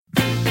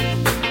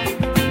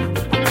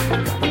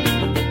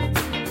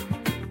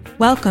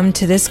Welcome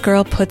to This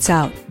Girl Puts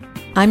Out.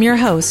 I'm your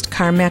host,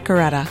 Carm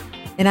Macaretta,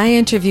 and I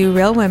interview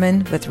real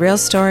women with real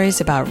stories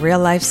about real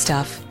life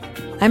stuff.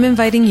 I'm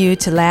inviting you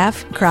to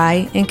laugh,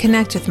 cry, and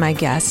connect with my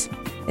guests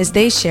as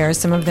they share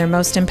some of their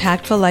most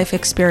impactful life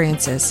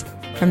experiences,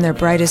 from their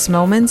brightest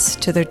moments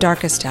to their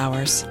darkest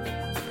hours.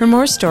 For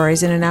more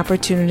stories and an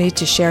opportunity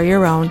to share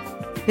your own,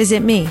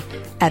 visit me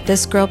at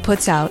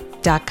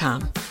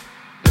thisgirlputsout.com.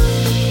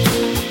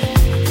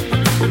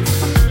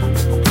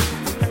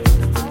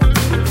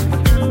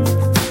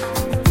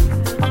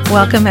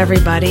 Welcome,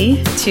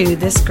 everybody, to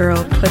This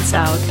Girl Puts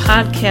Out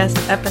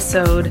podcast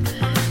episode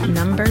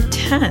number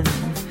 10.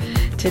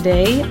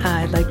 Today,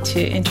 I'd like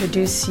to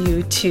introduce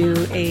you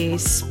to a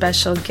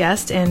special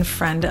guest and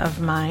friend of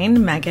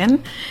mine,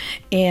 Megan.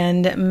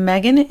 And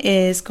Megan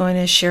is going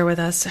to share with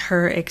us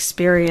her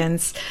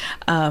experience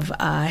of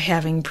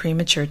having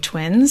premature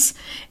twins.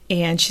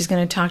 And she's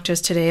going to talk to us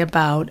today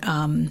about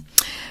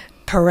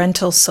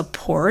parental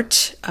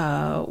support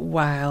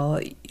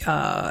while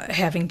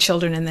having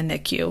children in the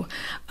NICU.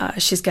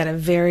 She's got a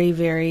very,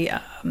 very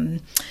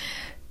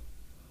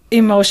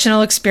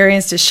emotional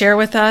experience to share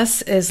with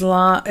us, as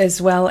well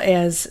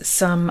as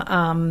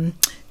some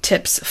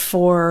tips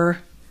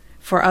for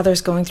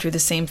others going through the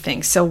same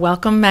thing. So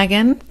welcome,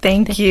 Megan.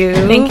 Thank you.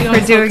 Thank you. For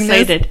I'm doing so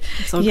excited. this.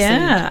 I'm so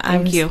excited.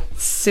 Thank you.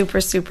 Super,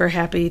 super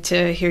happy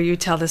to hear you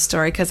tell this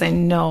story because I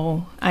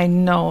know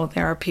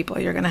there are people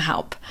you're going to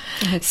help.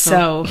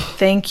 So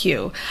thank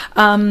you.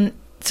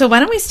 So why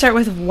don't we start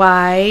with,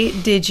 why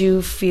did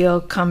you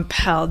feel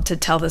compelled to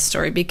tell this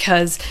story?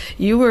 Because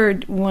you were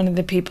one of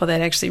the people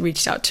that actually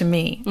reached out to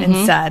me and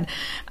said,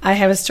 I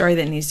have a story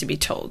that needs to be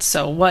told.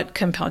 So what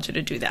compelled you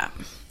to do that?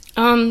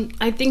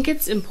 I think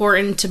it's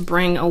important to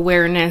bring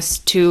awareness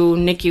to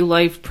NICU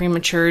life,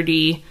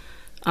 prematurity,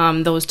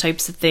 those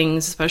types of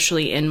things,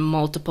 especially in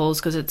multiples,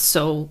 because it's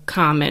so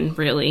common,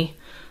 really.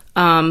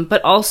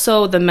 But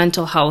also the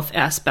mental health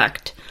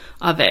aspect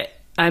of it.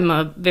 I'm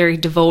a very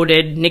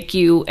devoted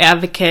NICU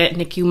advocate,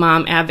 NICU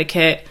mom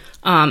advocate,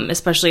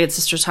 especially at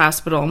Sisters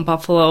Hospital in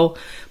Buffalo,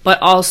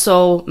 but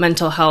also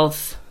mental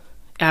health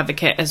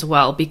advocate as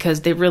well,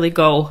 because they really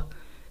go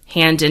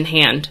hand in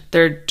hand.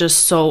 They're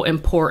just so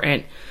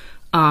important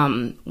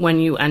when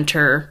you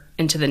enter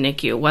into the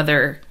NICU,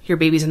 whether your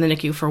baby's in the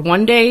NICU for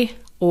 1 day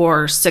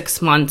or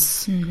 6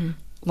 months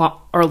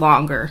or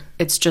longer.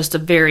 It's just a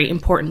very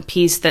important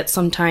piece that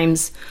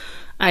sometimes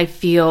I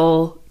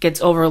feel gets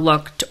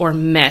overlooked or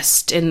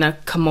missed in the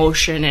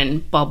commotion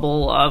and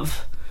bubble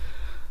of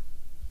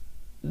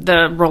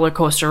the roller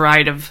coaster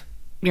ride of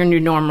your new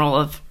normal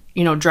of,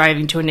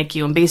 driving to a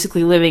NICU and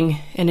basically living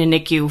in a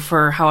NICU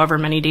for however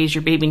many days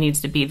your baby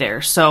needs to be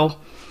there. So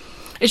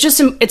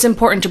it's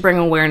important to bring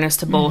awareness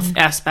to both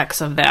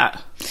aspects of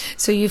that.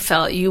 So you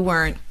felt you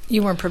weren't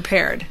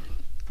prepared,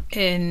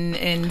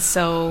 and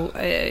so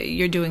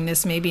you're doing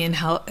this maybe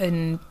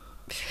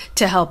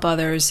to help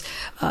others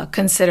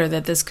consider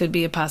that this could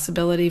be a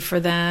possibility for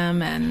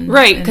them,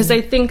 right? Because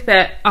I think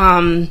that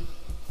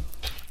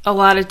a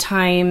lot of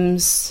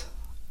times,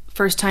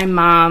 first-time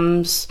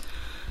moms,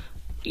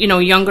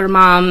 younger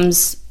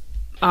moms,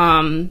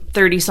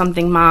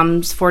 30-something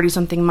moms,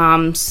 40-something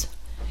moms,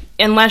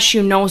 unless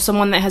you know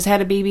someone that has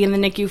had a baby in the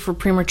NICU for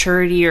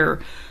prematurity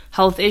or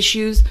health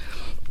issues,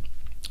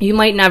 you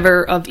might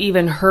never have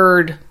even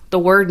heard the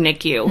word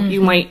NICU. You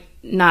might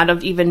not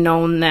have even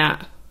known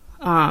that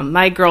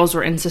my girls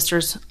were in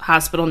Sisters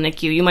Hospital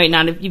NICU. You might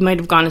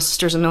have gone to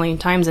Sisters a million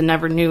times and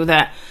never knew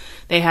that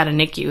they had a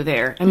NICU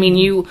there. I mean,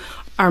 you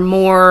are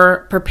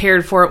more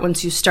prepared for it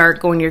once you start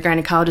going to your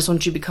gynecologist,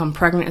 once you become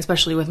pregnant,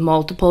 especially with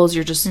multiples.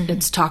 You're just,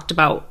 it's talked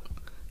about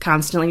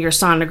constantly. You're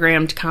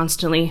sonogrammed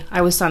constantly.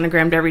 I was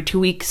sonogrammed every 2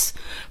 weeks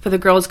for the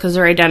girls because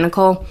they're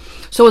identical.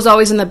 So it was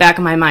always in the back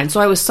of my mind. So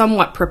I was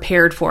somewhat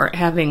prepared for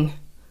it,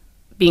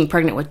 being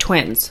pregnant with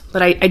twins.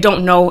 But I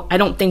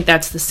don't think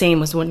that's the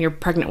same as when you're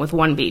pregnant with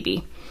one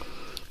baby.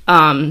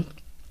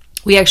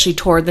 We actually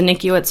toured the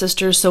NICU at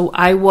Sisters, so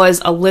I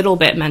was a little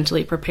bit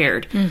mentally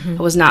prepared.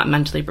 I was not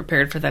mentally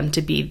prepared for them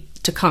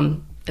to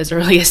come as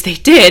early as they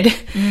did.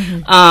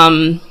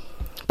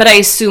 But I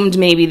assumed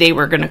maybe they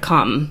were going to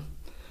come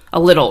a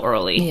little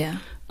early. Yeah.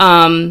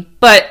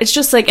 But it's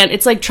just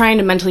it's like trying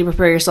to mentally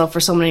prepare yourself for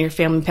someone in your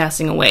family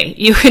passing away.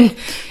 You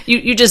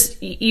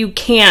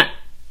can't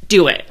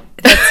do it.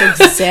 That's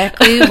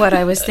exactly what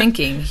I was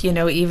thinking.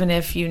 Even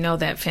if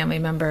that family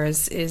member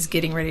is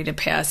getting ready to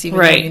pass,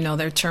 even though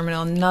they're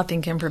terminal,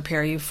 nothing can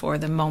prepare you for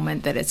the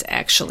moment that it's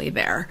actually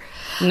there.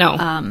 No.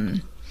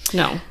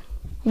 No.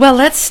 Well,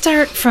 let's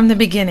start from the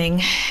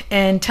beginning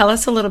and tell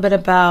us a little bit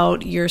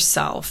about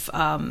yourself.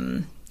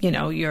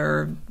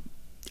 Your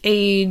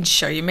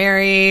age, are you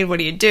married? What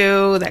do you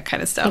do? That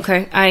kind of stuff.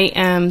 Okay. I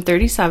am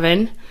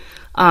 37.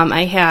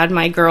 I had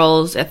my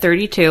girls at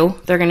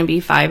 32. They're going to be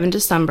 5 in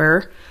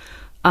December.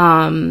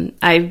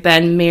 I've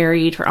been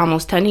married for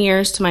almost 10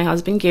 years to my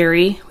husband,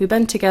 Gary. We've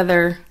been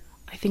together,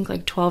 I think,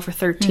 like 12 or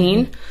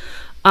 13.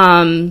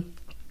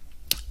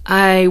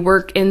 I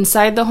work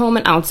inside the home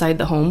and outside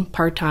the home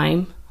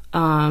part-time.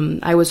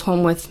 I was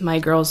home with my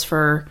girls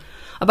for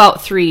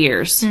about 3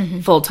 years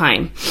full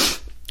time,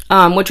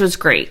 which was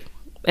great.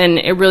 And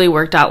it really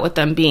worked out with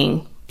them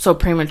being so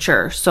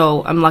premature.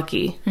 So I'm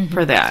lucky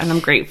for that, and I'm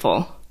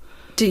grateful.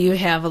 Do you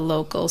have a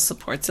local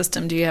support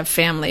system? Do you have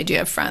family? Do you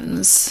have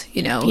friends?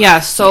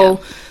 Yeah,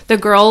 so the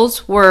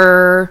girls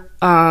were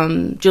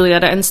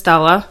Julietta and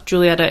Stella.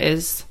 Julietta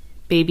is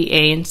baby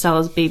A and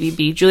Stella's baby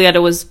B. Julietta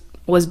was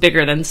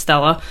bigger than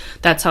Stella.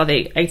 That's how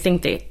I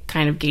think they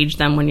kind of gauge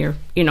them when you're,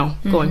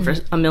 going for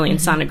a million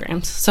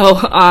sonograms. So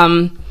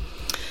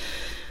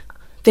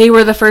they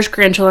were the first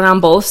grandchildren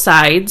on both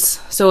sides.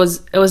 So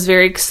it was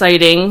very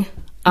exciting.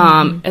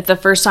 At the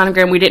first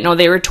sonogram, we didn't know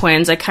they were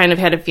twins. I kind of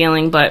had a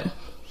feeling, but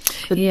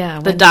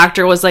the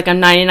doctor was like, I'm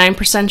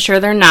 99% sure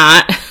they're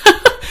not.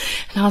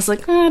 And I was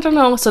like, I don't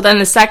know. So then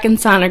the second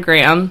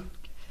sonogram,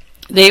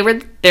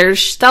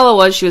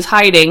 she was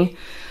hiding.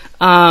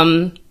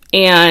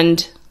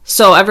 And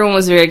so everyone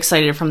was very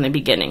excited from the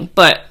beginning.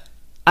 But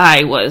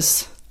I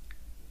was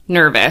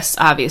nervous,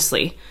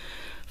 obviously,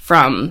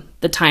 from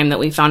the time that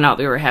we found out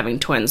we were having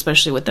twins,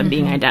 especially with them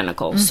being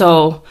identical.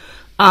 So,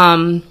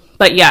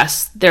 but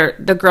yes,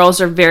 the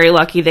girls are very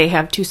lucky. They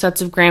have 2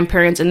 sets of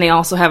grandparents, and they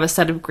also have a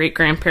set of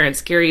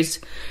great-grandparents, Gary's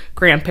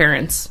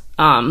grandparents.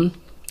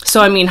 So,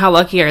 I mean, how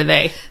lucky are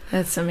they?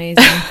 That's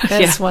amazing.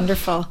 That's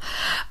wonderful.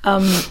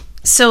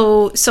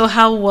 So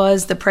how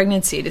was the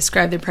pregnancy?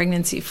 Describe the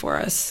pregnancy for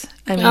us.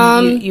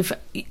 I mean,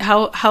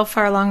 how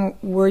far along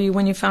were you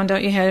when you found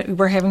out you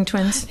were having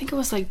twins? I think it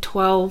was like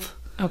 12.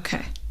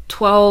 Okay.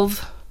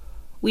 12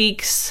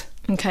 weeks.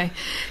 Okay.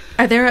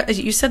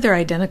 You said they're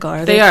identical.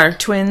 Are they are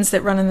twins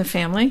that run in the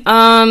family?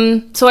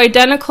 So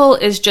identical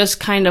is just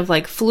kind of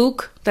like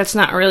fluke. That's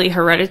not really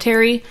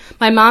hereditary.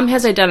 My mom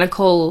has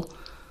identical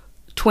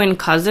twin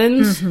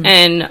cousins,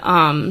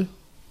 and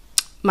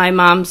my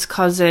mom's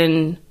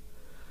cousin,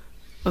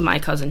 well, my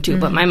cousin too,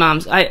 but my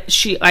mom's,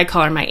 I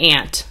call her my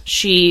aunt.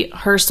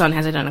 Her son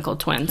has identical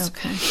twins.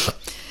 Okay.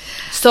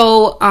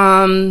 So,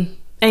 and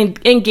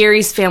in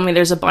Gary's family,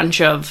 there's a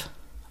bunch of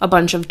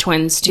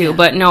twins too,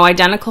 but no,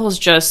 identical is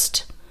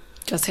just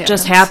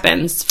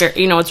happens.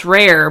 It's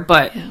rare,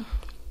 but. Yeah.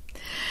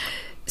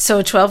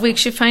 So 12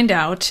 weeks you find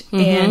out,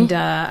 and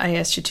I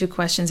asked you 2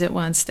 questions at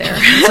once there.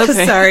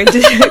 Okay. Sorry.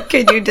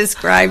 Could you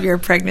describe your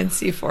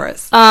pregnancy for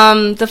us?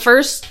 The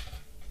first,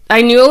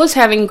 I knew I was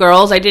having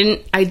girls. We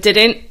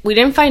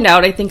didn't find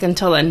out, I think,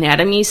 until the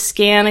anatomy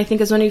scan, I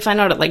think is when we find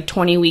out at like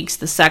 20 weeks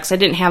the sex. I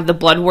didn't have the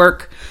blood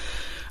work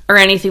or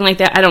anything like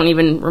that. I don't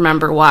even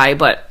remember why,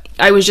 but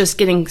I was just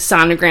getting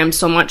sonogrammed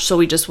so much, so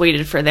we just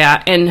waited for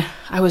that. And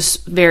I was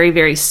very,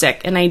 very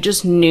sick. And I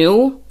just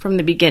knew from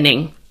the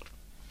beginning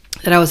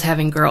that I was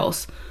having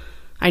girls.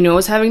 I knew I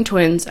was having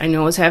twins. I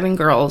knew I was having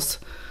girls.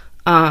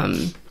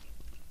 And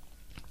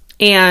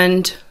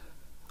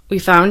we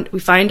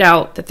find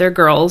out that they're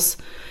girls.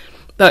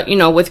 But,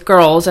 with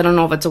girls, I don't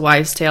know if it's a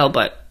wives' tale,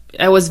 but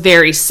I was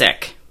very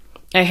sick.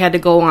 I had to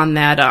go on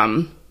that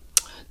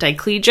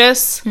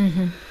Diclegis.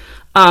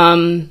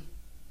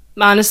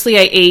 Honestly,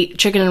 I ate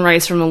chicken and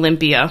rice from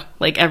Olympia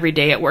like every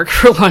day at work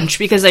for lunch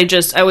because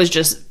I was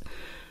just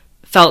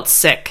felt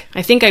sick.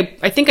 I think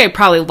I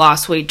probably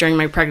lost weight during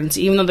my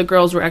pregnancy, even though the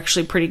girls were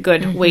actually pretty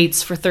good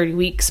weights for 30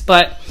 weeks.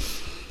 But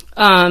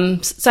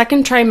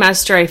second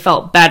trimester, I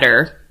felt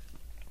better.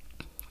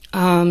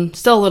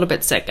 Still a little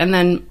bit sick, and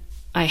then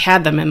I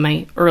had them in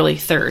my early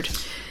 3rd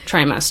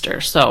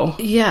trimester. So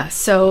yeah,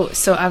 so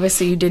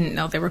obviously you didn't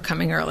know they were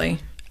coming early.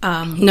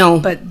 No.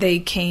 But they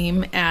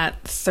came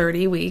at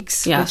 30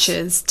 weeks, which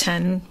is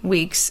 10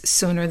 weeks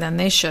sooner than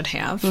they should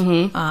have.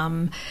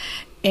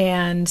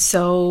 And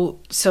so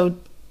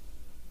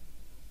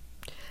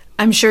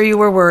I'm sure you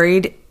were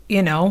worried,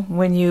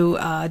 when you,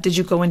 did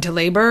you go into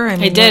labor?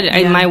 I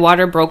did. My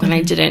water broke and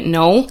I didn't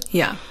know.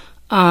 Yeah.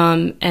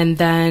 And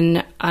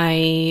then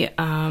I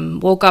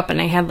woke up and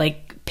I had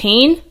like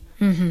pain.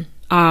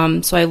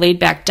 So I laid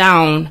back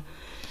down.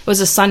 It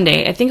was a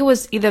Sunday. I think it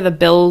was either the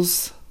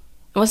Bills.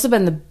 It must have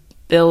been the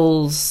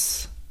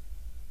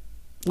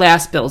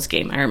last Bills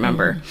game, I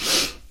remember.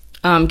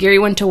 Gary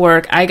went to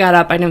work. I got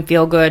up. I didn't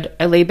feel good.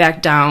 I lay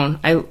back down.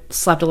 I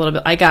slept a little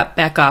bit. I got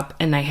back up,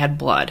 and I had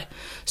blood.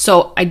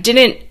 So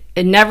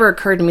it never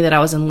occurred to me that I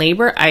was in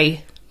labor.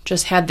 I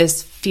just had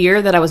this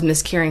fear that I was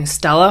miscarrying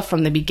Stella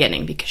from the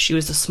beginning because she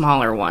was the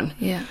smaller one.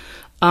 Yeah.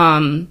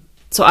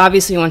 So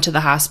obviously we went to the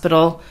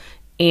hospital,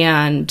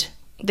 and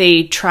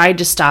they tried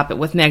to stop it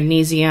with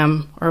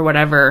magnesium or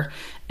whatever.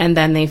 And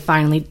then they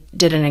finally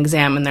did an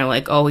exam, and they're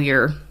like, oh,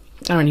 I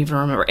don't even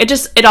remember.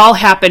 It all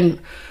happened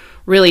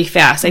really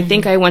fast. I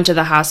think I went to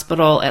the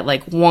hospital at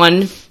like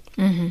 1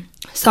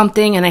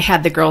 something, and I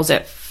had the girls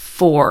at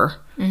 4,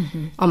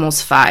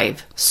 almost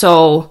 5.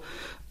 So,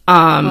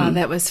 wow,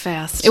 that was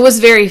fast. It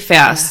was very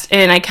fast.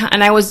 Yeah.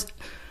 And I was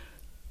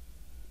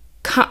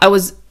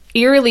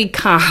eerily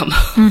calm.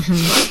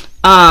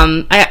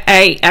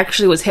 I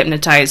actually was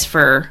hypnotized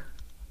for,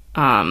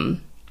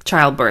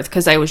 childbirth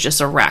because I was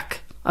just a wreck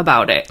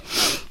about it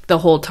the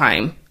whole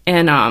time.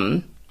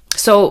 And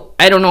so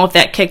I don't know if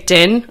that kicked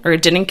in or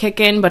it didn't kick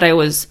in, but I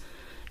was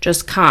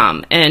just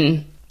calm.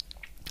 And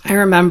I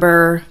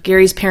remember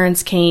Gary's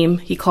parents came.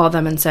 He called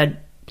them and said,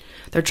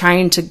 they're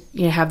trying to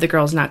have the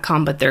girls not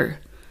come, but they're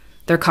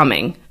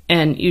coming.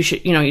 And you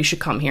should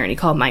come here. And he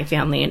called my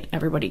family and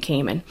everybody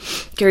came. And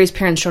Gary's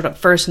parents showed up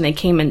first and they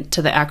came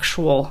into the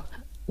actual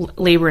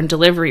labor and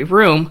delivery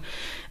room.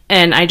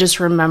 And I just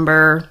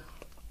remember,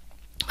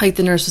 like,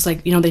 the nurse was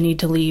like, they need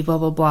to leave, blah,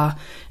 blah, blah.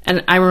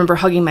 And I remember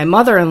hugging my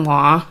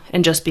mother-in-law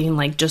and just being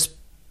like,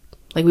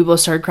 we both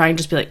started crying,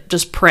 just be like,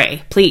 just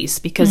pray, please,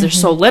 because there's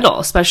so little,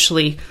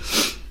 especially,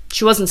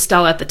 she wasn't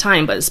Stella at the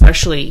time, but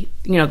especially,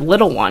 the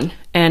little one.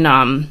 And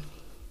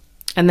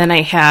then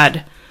I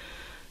had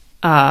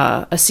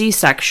a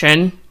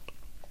C-section,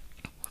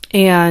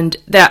 and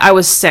that I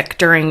was sick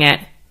during it.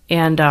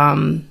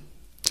 And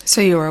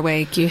so you were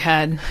awake, you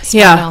had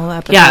spinal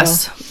epidural.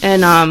 Yes.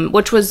 And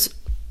which was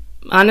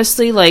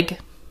honestly, like,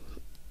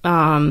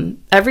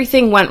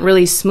 everything went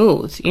really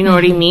smooth, you know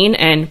what I mean?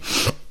 And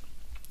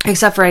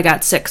except for I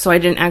got sick, so I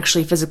didn't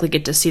actually physically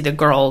get to see the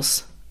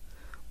girls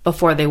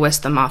before they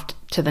whisked them off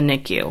to the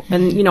NICU.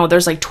 And,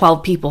 there's like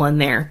 12 people in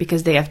there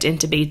because they have to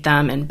intubate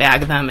them and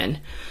bag them and,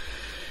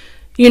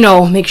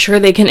 make sure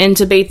they can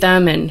intubate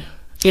them and,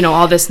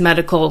 all this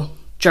medical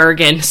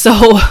jargon.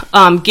 So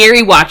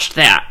Gary watched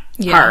that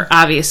part,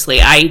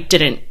 obviously. I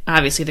didn't,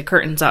 obviously, the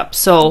curtain's up.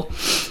 So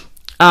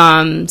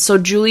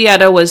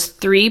Julietta was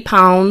 3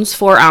 pounds,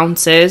 4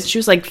 ounces. She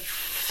was like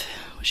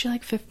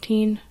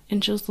 15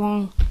 inches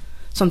long?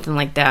 Something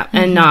like that.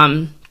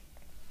 And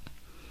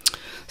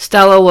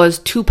Stella was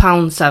 2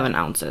 pounds, 7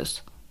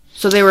 ounces.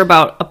 So they were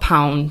about a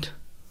pound.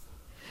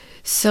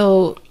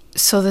 So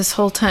this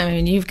whole time, I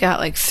mean, you've got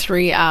like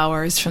 3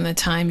 hours from the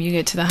time you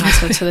get to the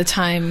hospital to the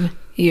time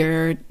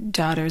your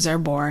daughters are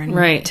born,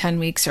 right? 10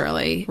 weeks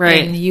early,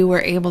 right? And you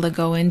were able to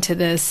go into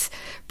this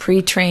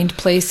pre-trained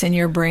place in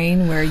your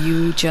brain where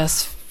you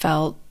just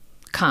felt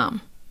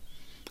calm.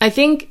 I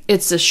think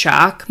it's a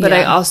shock, but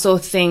I also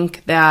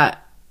think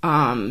that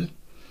the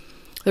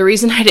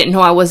reason I didn't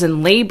know I was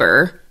in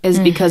labor is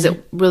because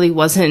it really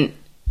wasn't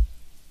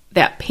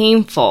that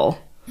painful.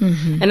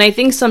 And I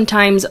think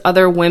sometimes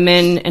other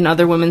women and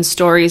other women's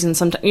stories, and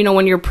sometimes,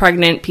 when you're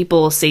pregnant,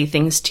 people will say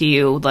things to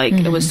you like,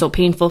 it was so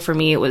painful for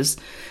me, it was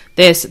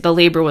this, the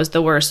labor was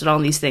the worst, and all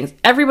these things.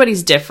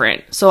 Everybody's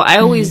different. So I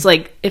always,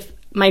 like, if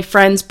my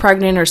friend's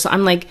pregnant or so,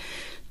 I'm like,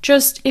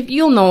 just, if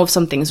you'll know if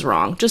something's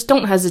wrong, just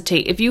don't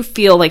hesitate. If you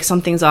feel like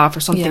something's off or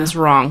something's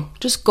wrong,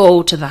 just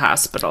go to the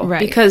hospital. Right.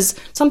 Because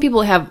some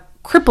people have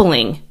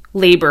crippling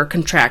labor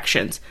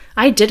contractions.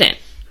 I didn't.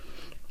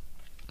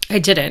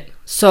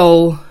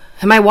 So,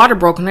 and my water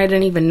broke and I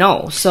didn't even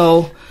know.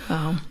 So,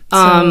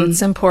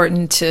 it's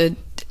important to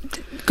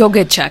go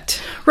get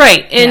checked.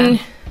 Right. And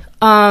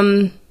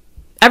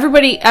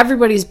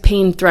everybody's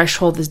pain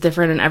threshold is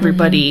different, and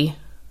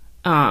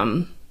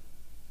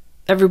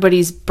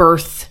everybody's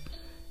birth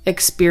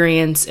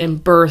experience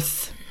and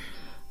birth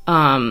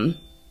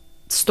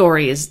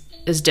story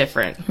is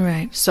different.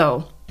 Right.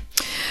 So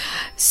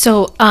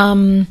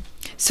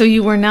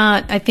you were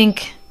not, I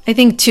think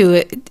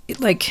too,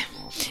 like,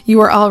 you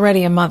were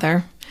already a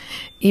mother,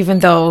 even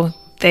though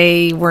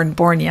they weren't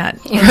born yet.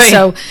 And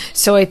right.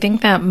 So I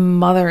think that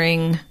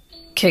mothering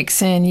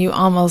kicks in. You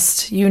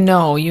almost,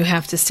 you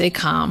have to stay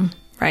calm,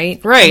 right?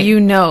 Right.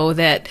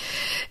 That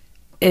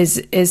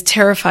as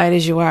terrified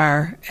as you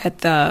are at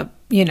the,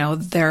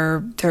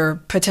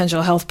 their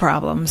potential health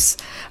problems,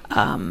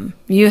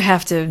 you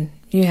have to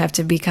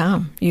be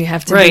calm. You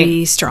have to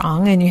be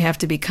strong, and you have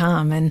to be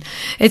calm. And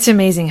it's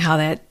amazing how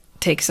that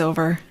takes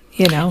over.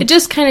 It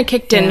just kind of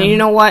kicked in. And you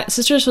know what?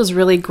 Sisters was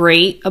really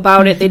great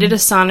about it. They did a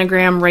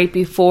sonogram right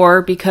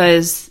before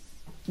because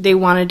they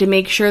wanted to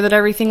make sure that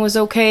everything was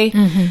okay.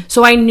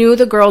 So I knew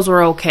the girls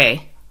were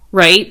okay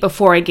right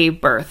before I gave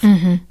birth.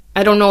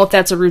 I don't know if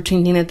that's a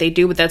routine thing that they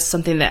do, but that's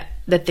something that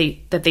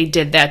they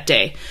did that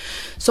day.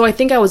 So I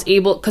think I was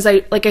able, because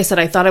like I said,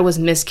 I thought I was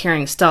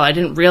miscarrying Stella. I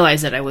didn't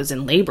realize that I was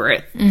in labor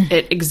at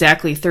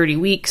exactly 30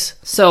 weeks.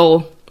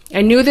 So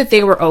I knew that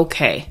they were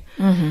okay.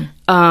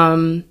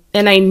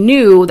 And I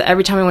knew that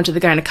every time I went to the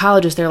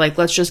gynecologist, they're like,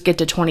 let's just get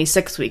to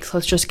 26 weeks.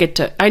 Let's just get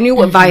to, I knew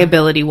what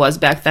viability was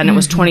back then. It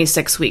was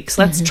 26 weeks.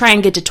 Let's try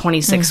and get to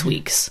 26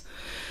 weeks.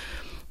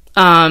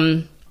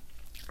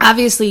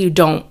 Obviously you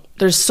don't,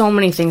 there's so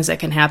many things that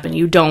can happen.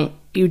 You don't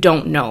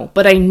know.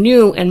 But I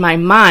knew in my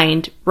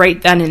mind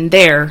right then and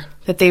there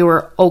that they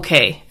were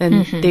okay.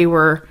 And they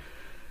were,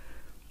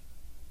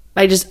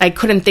 I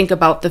couldn't think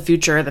about the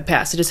future or the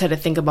past. I just had to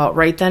think about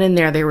right then and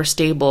there they were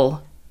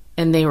stable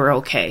and they were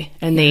okay.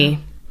 And they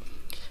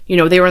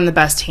were in the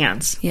best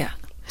hands. Yeah.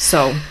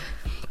 So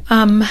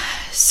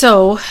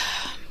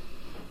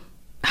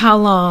how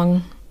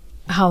long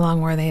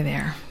were they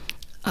there?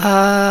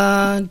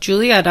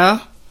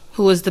 Julietta,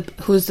 who was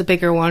the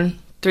bigger one,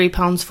 3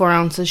 pounds, 4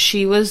 ounces,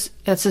 she was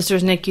at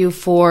Sisters NICU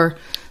for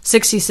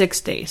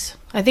 66 days.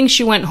 I think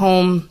she went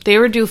home, they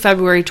were due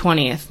February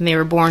 20th, and they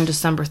were born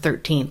December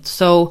 13th.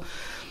 So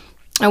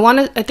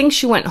I think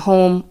she went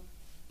home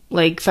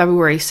like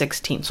February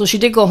 16th. So she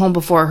did go home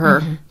before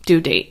her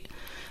due date.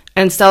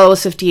 And Stella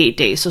was 58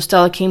 days. So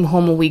Stella came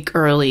home a week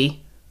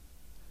early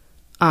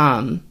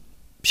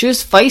She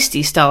was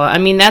feisty, Stella. I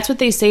mean, that's what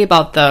they say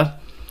about the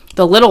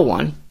little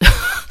one.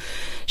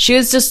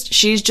 She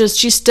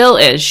still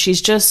is.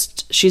 She's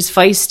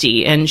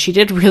feisty, and she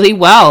did really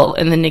well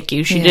in the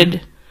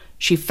NICU.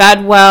 She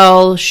fed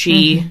well.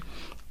 She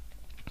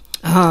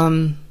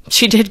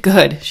did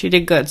good. She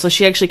did good. So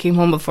she actually came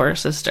home before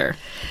her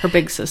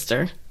big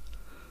sister.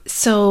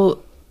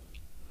 So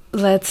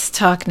let's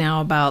talk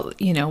now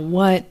about,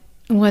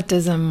 what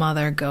does a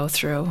mother go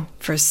through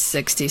for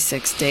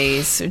 66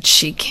 days?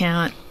 She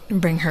can't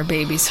bring her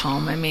babies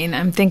home. I mean,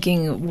 I'm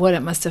thinking what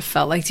it must have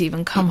felt like to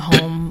even come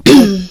home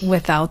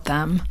without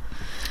them.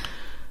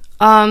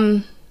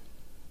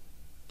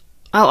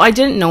 I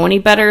didn't know any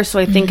better, so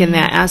I think in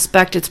that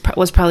aspect it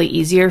was probably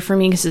easier for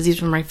me because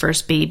these were my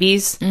first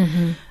babies.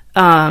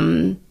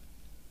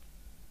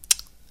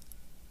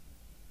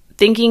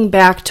 Thinking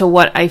back to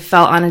what I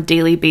felt on a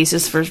daily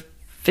basis for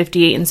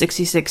 58 and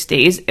 66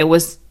 days, it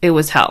was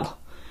hell.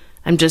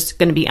 I'm just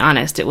going to be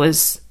honest.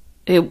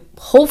 It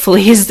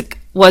hopefully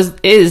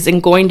is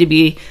and going to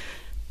be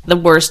the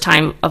worst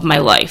time of my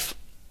life,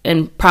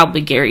 and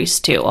probably Gary's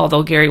too,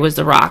 although Gary was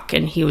the rock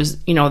and he was,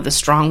 the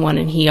strong one,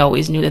 and he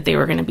always knew that they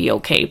were going to be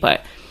okay.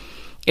 But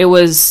it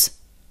was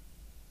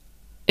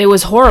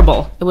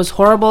horrible. It was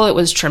horrible. It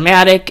was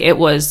traumatic. It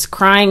was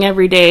crying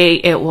every day.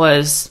 It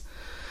was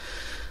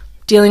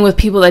dealing with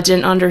people that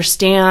didn't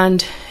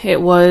understand.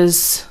 It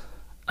was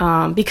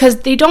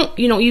because they don't,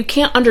 you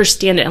can't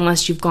understand it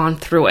unless you've gone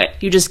through it.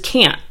 You just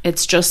can't.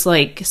 It's just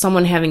like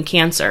someone having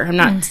cancer. I'm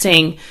not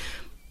saying,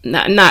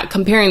 not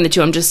comparing the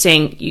two. I'm just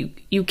saying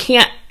you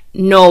can't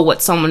know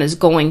what someone is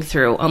going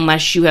through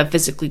unless you have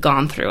physically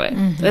gone through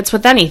it. That's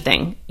with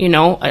anything,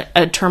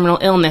 a terminal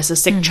illness, a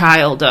sick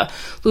child,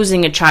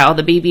 losing a child,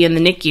 a baby in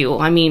the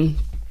NICU. I mean,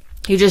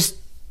 you just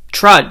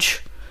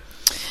trudge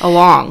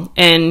along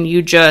and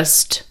you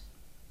just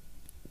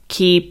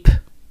keep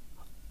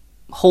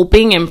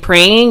hoping and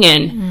praying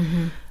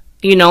and,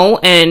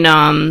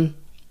 and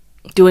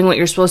doing what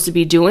you're supposed to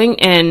be doing.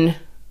 And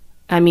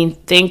I mean,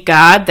 thank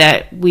God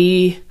that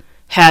we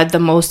had the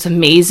most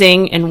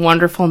amazing and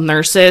wonderful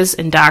nurses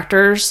and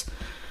doctors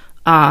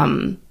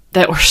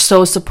that were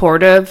so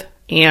supportive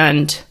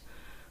and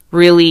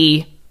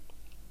really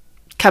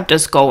kept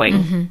us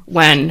going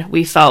when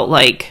we felt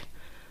like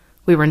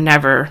we were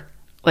never,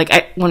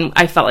 when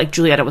I felt like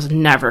Julietta was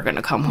never going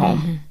to come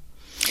home.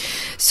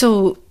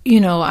 So,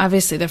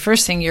 obviously the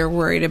first thing you're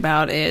worried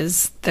about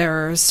is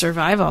their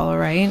survival,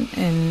 right?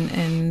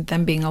 And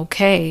them being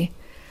okay.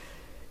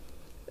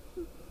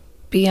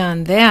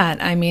 Beyond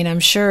that, I mean, I'm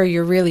sure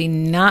you're really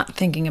not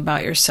thinking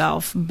about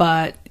yourself,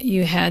 but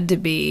you had to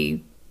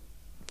be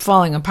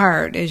falling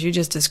apart, as you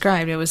just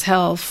described. It was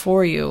hell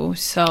for you.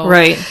 So,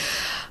 right.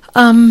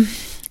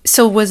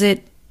 So was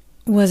it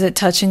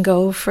touch and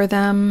go for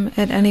them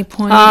at any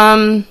point?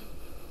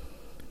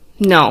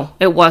 No,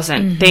 it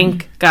wasn't.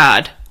 Thank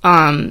God.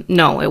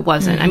 No, it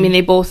wasn't. I mean,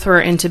 they both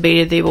were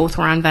intubated. They both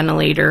were on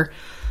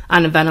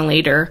a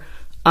ventilator.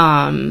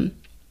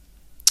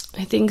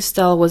 I think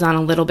Stella was on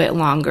a little bit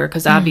longer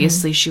because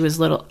obviously she was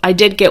little. I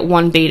did get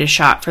one beta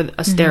shot for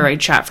a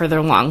steroid shot for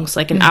their lungs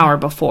like an hour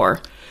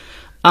before.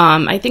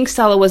 I think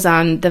Stella was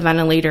on the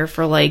ventilator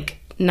for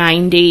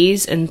 9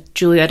 days and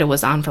Julietta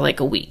was on for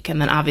a week.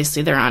 And then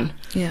obviously they're on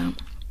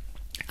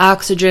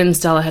oxygen.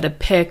 Stella had a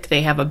PICC.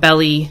 They have a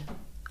belly,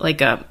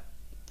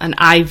 an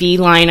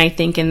IV line, I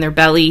think, in their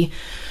belly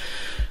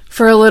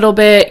for a little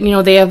bit.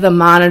 They have the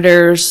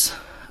monitors.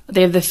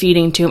 They have the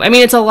feeding tube. I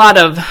mean, it's a lot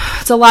of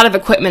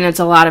equipment. It's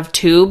a lot of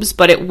tubes,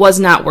 but it was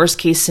not worst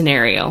case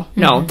scenario.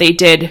 No, they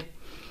did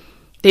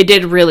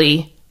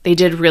really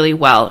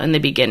well in the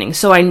beginning.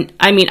 So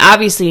I mean,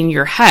 obviously in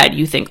your head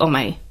you think,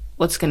 oh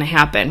what's going to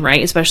happen,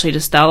 right? Especially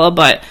to Stella,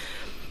 but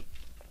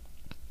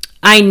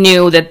I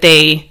knew that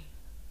they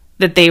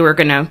were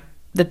gonna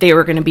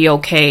be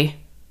okay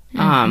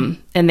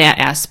in that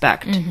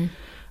aspect.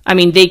 I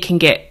mean, they can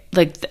get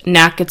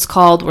NAC, it's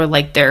called, where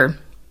their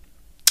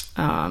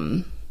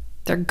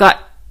gut,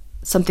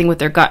 something with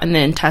their gut and the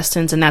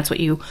intestines, and that's what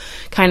you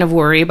kind of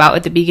worry about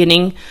at the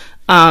beginning.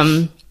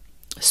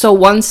 So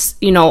once,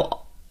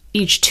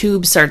 each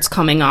tube starts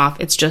coming off,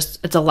 it's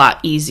a lot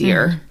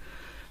easier.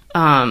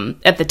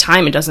 At the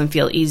time, it doesn't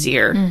feel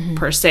easier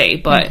per se,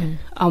 but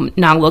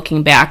now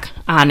looking back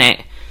on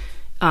it,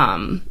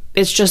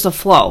 it's just a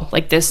flow.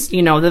 This,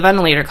 the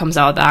ventilator comes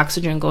out, the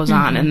oxygen goes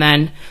on, and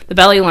then the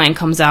belly line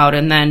comes out,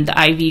 and then the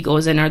IV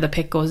goes in, or the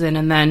PICC goes in,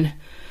 and then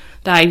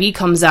the IV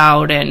comes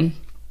out, and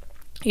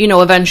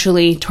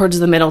eventually towards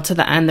the middle to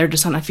the end, they're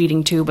just on a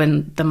feeding tube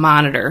and the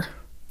monitor.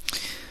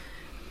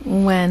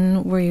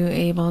 When were you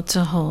able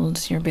to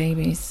hold your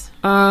babies?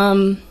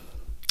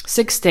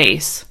 6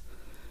 days,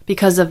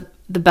 because of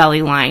the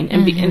belly line,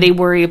 and, and they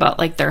worry about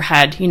their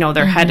head.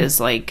 Their head is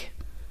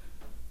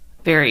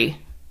very,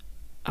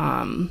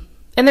 and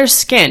their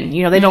skin.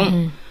 They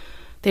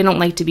don't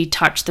like to be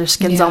touched. Their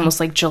skin's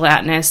almost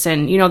gelatinous,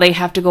 and they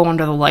have to go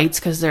under the lights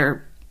because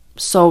they're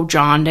so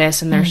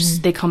jaundiced, and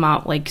they come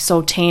out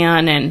so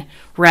tan and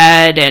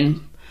red,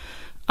 and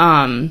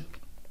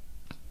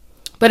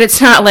But it's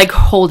not like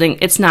holding.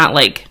 It's not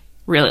like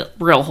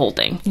real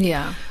holding.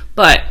 Yeah.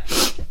 But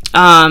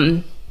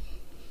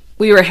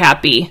we were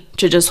happy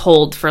to just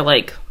hold for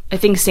like, I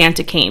think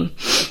Santa came.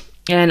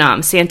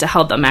 And Santa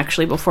held them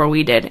actually before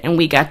we did. And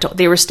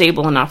they were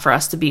stable enough for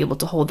us to be able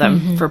to hold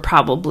them for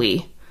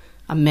probably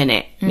a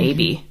minute,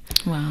 maybe.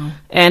 Wow.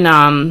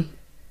 And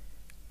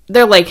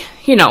they're like,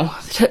 you know,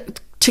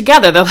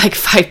 together they're like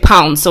 5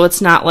 pounds. So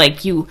it's not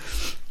like you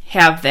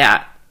have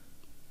that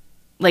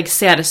like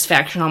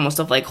satisfaction almost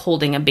of like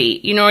holding a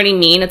bait. You know what I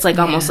mean? It's like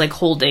almost like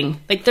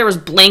holding, like there was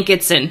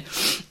blankets and,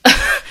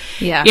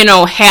 you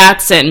know,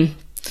 hats. And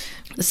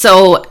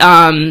so,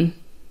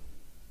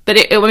 but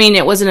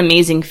it was an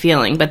amazing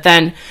feeling. But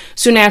then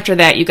soon after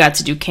that, you got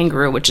to do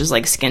kangaroo, which is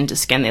like skin to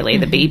skin. They lay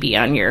the baby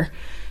on your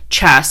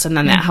chest, and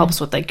then that helps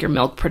with like your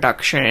milk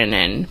production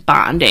and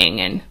bonding.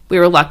 And we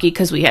were lucky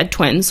because we had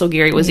twins, so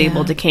Gary was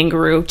able to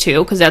kangaroo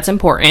too, because that's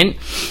important.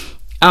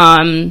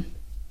 And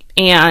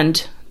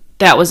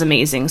that was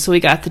amazing. So we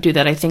got to do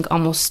that, I think,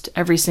 almost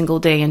every single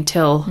day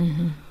until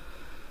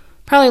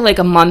probably like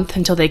a month,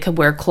 until they could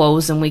wear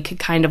clothes and we could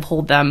kind of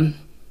hold them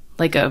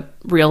like a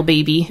real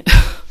baby.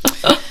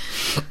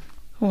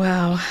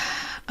 Wow.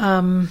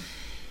 I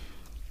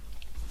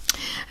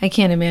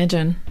can't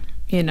imagine,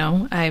 you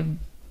know, I've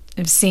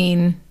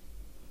seen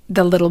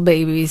the little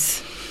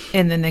babies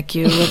in the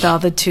NICU with all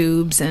the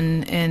tubes,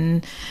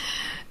 and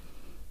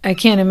I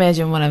can't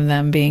imagine one of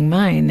them being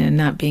mine and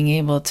not being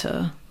able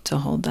to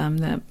hold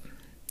them.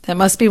 That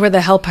must be where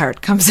the hell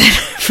part comes in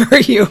for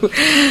you.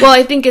 Well,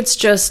 I think it's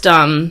just,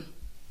 you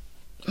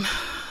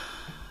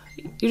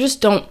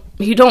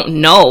don't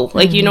know.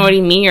 Like, you know what I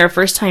mean? You're a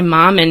first time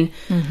mom, and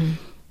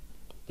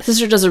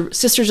Sister does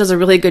a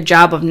really good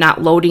job of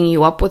not loading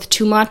you up with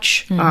too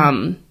much.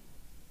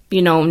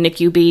 You know,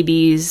 NICU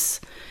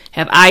babies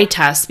have eye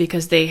tests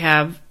because they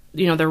have,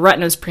 you know, their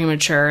retina's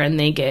premature, and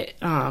they get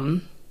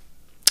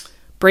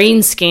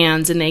brain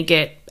scans, and they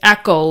get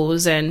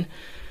echoes, and,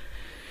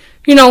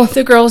 you know,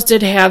 the girls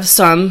did have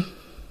some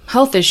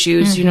health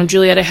issues. You know,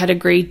 Julietta had a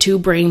grade 2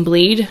 brain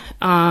bleed.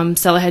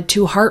 Stella had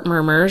 2 heart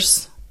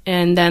murmurs,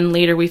 and then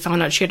later we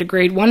found out she had a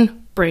grade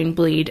 1 brain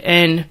bleed,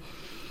 and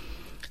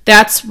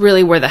that's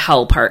really where the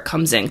hell part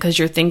comes in, because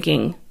you're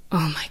thinking,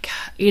 oh my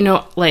God, you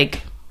know,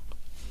 like,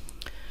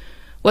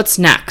 what's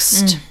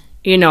next?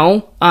 You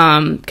know,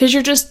 because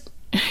you're just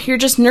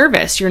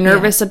nervous. You're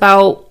nervous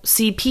about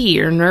CP.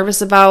 You're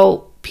nervous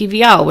about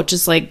PVL, which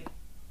is like,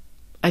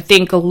 I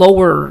think, a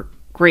lower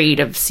grade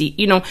of C.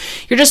 You know,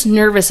 you're just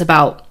nervous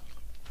about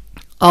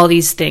all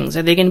these things.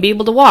 Are they going to be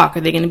able to walk?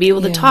 Are they going to be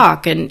able to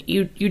talk? And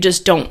you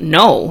just don't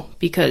know,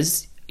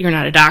 because you're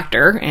not a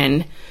doctor,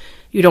 and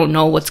you don't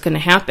know what's going to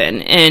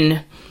happen.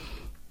 And,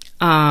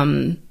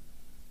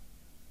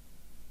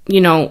 you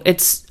know,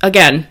 it's,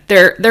 again,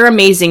 they're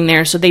amazing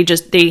there. So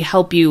they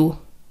help you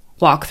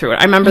walk through it.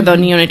 I remember the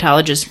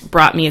neonatologist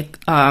brought me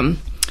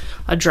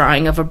a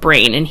drawing of a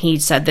brain, and he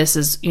said, this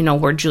is, you know,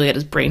 where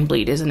Julietta's brain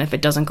bleed is. And if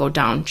it doesn't go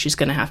down, she's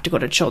going to have to go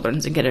to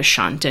Children's and get a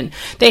shunt. And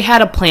they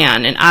had a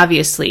plan. And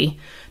obviously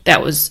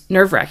that was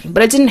nerve wracking,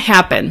 but it didn't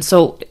happen.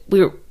 So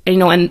we were, you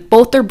know, and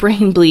both their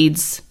brain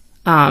bleeds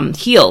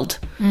healed.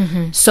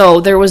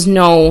 So there was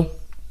no,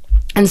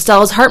 and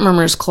Stella's heart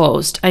murmurs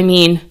closed. I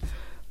mean,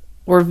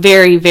 we're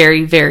very,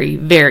 very, very,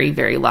 very,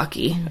 very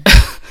lucky.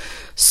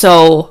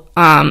 So,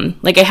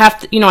 like, I have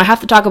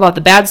to talk about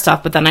the bad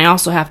stuff, but then I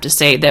also have to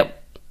say that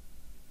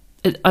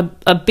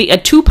a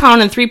 2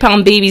 pound and 3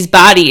 pound baby's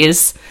body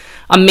is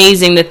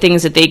amazing, the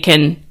things that they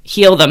can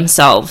heal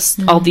themselves,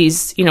 all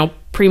these, you know,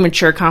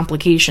 premature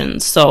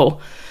complications.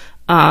 So,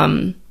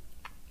 when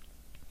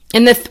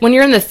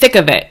you're in the thick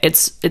of it,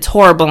 it's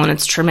horrible and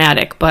it's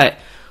traumatic. But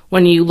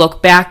when you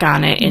look back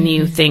on it and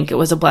you think it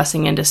was a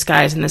blessing in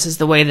disguise, and this is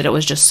the way that it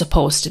was just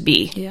supposed to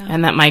be,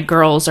 and that my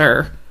girls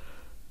are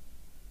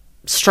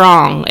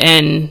strong,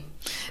 and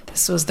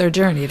this was their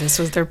journey, this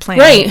was their plan,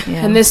 right?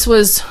 And this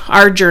was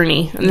our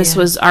journey, and this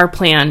was our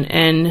plan,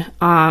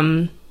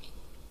 and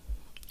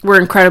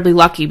we're incredibly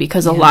lucky,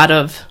 because a lot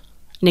of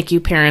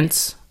NICU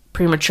parents,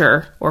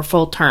 premature or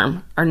full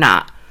term, are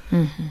not,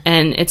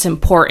 and it's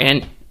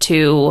important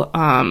to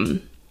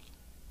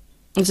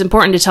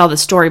tell the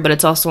story, but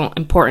it's also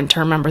important to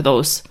remember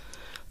those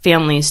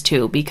families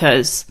too,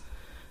 because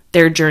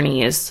their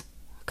journey is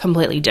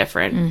completely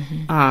different.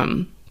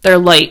 Their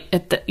light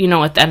at the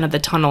end of the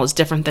tunnel is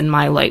different than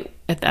my light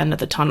at the end of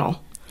the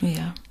tunnel.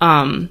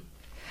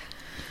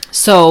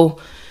 So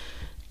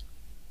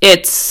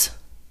it's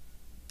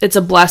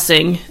a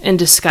blessing in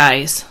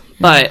disguise,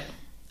 but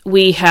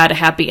we had a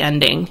happy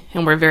ending,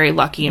 and we're very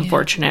lucky and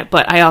fortunate.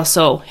 But I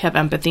also have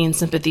empathy and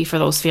sympathy for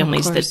those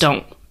families that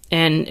don't.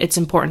 And it's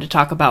important to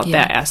talk about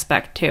that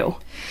aspect too.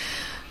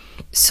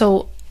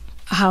 So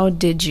how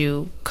did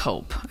you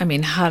cope? I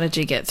mean, how did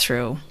you get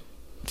through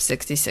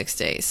 66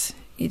 days?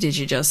 Did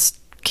you just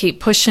keep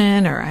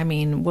pushing, or, I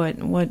mean, what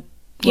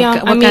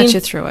got you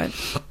through it?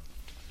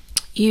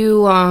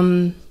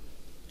 You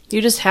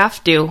just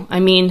have to. I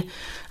mean,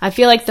 I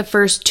feel like the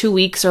first 2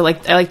 weeks are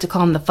like, I like to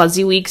call them the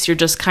fuzzy weeks. You're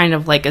just kind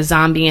of like a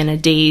zombie in a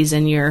daze,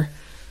 and you're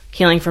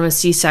healing from a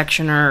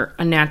C-section or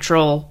a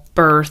natural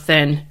birth,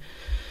 and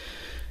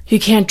you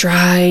can't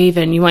drive,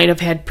 and you might have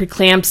had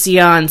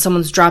preeclampsia, and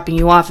someone's dropping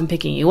you off and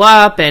picking you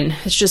up, and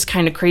it's just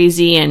kind of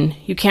crazy, and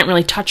you can't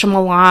really touch them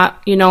a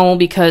lot,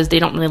 because they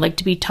don't really like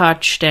to be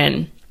touched,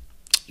 and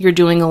you're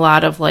doing a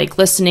lot of like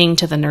listening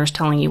to the nurse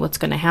telling you what's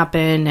going to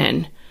happen,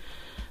 and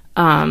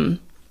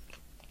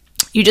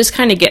you just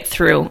kind of get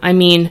through. I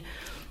mean,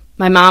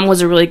 my mom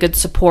was a really good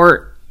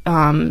support,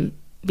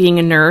 being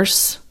a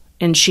nurse,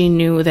 and she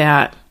knew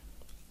that,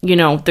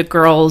 the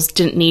girls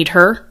didn't need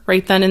her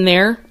right then and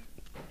there.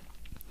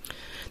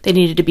 They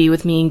needed to be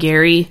with me and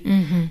Gary.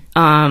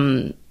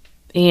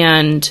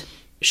 And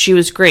she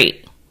was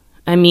great.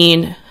 I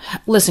mean,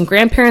 listen,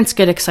 grandparents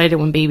get excited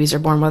when babies are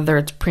born, whether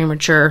it's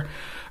premature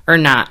or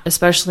not,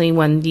 especially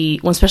when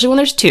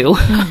there's two,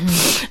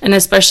 and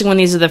especially when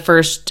these are the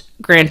first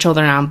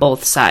grandchildren on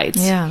both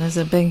sides. Yeah, there's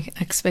a big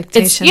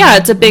expectation.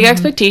 It's a big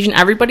expectation.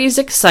 Everybody's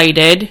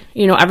excited.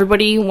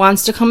 Everybody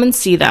wants to come and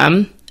see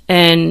them,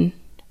 and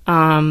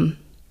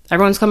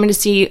everyone's coming to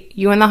see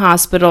you in the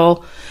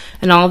hospital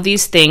and all of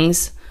these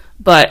things.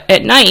 But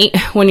at night,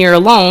 when you're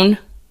alone,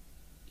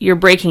 you're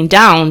breaking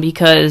down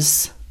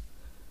because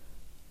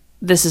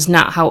this is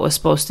not how it was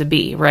supposed to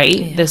be,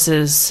 right?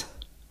 Yeah.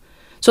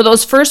 So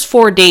those first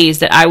 4 days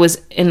that I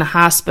was in the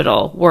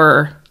hospital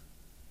were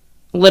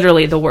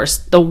literally the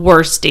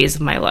worst days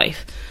of my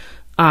life.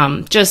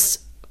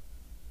 Just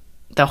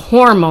the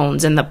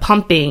hormones and the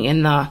pumping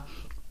and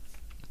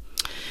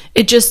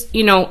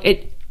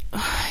it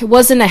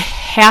wasn't a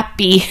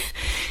happy,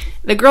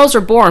 the girls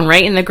were born,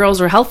 right? And the girls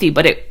were healthy,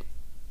 but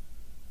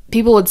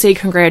people would say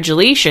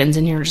congratulations,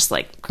 and you're just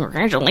like,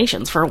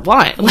 congratulations for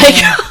what? Like,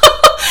 yeah.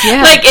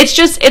 Like,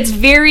 it's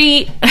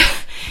very,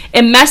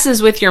 it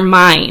messes with your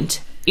mind.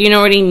 You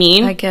know what I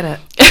mean? I get it.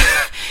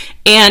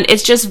 And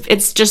it's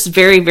just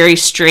very, very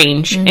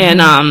strange.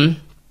 And,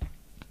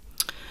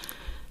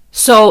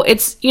 so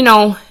it's,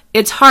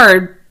 it's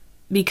hard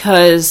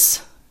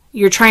because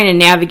you're trying to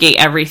navigate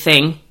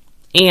everything,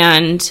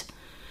 and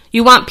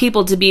you want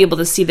people to be able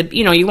to see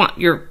you want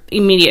your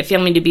immediate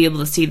family to be able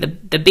to see the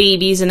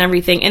babies and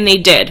everything, and they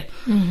did.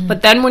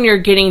 But then when you're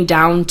getting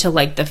down to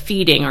like the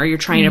feeding, or you're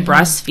trying to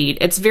breastfeed,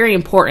 it's very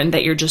important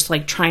that you're just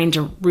like trying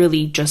to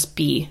really just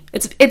be,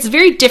 it's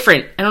very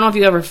different. I don't know if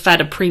you ever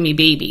fed a preemie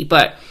baby,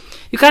 but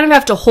you kind of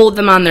have to hold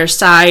them on their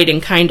side,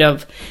 and kind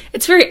of,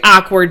 it's very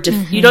awkward to,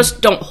 you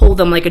just don't hold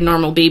them like a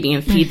normal baby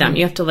and feed them.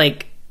 You have to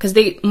like, because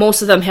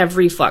most of them have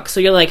reflux, so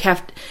you're like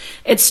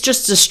it's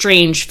just a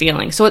strange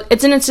feeling. So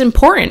it's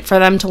important for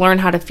them to learn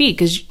how to feed,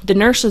 because the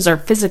nurses are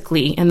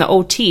physically, and the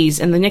OTs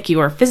and the NICU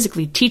are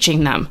physically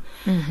teaching them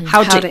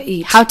how to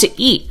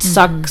eat,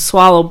 suck,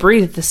 swallow,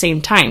 breathe at the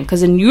same time.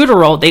 Because in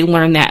utero, they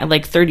learn that at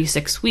like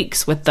 36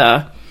 weeks with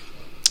the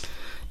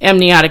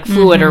amniotic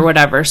fluid or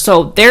whatever.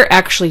 So they're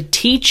actually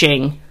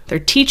teaching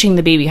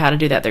the baby how to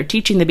do that. They're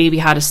teaching the baby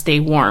how to stay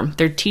warm.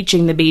 They're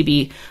teaching the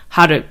baby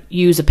how to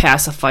use a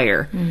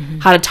pacifier,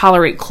 how to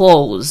tolerate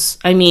clothes.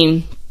 I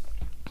mean,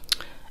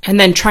 and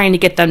then trying to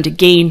get them to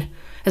gain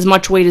as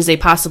much weight as they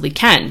possibly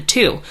can,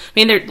 too. I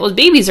mean, those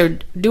babies are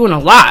doing a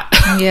lot.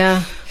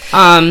 Yeah.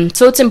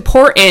 So it's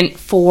important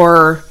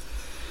for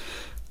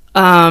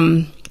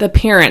the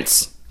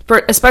parents,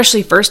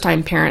 especially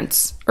first-time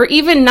parents, or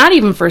even not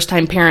even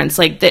first-time parents,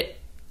 like that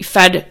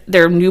fed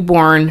their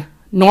newborn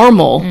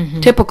normal,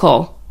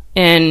 typical.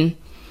 And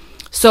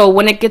so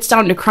when it gets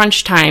down to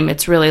crunch time,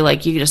 it's really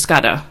like you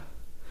gotta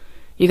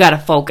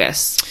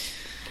focus.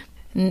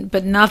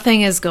 But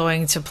nothing is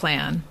going to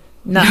plan.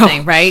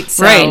 Nothing, right?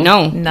 So right,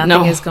 no.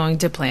 Nothing is going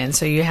to plan.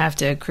 So you have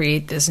to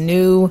create this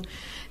new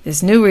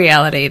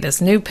reality,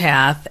 this new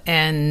path.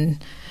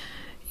 And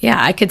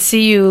yeah, I could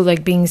see you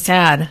like being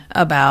sad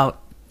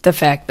about the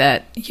fact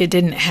that you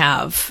didn't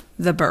have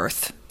the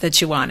birth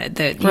that you wanted,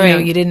 that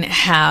you didn't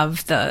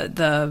have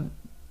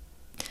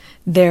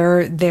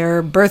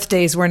their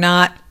birthdays were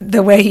not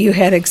the way you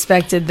had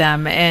expected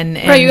them, and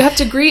right, you have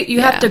to grieve.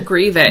 You have to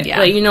grieve it,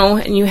 like,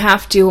 and you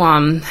have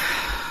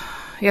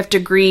to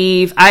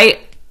grieve. I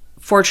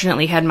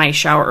fortunately had my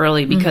shower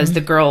early because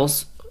the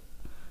girls,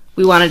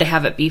 we wanted to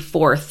have it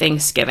before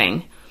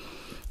Thanksgiving.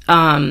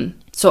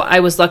 So I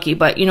was lucky,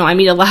 but I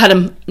meet a lot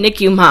of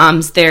NICU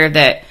moms there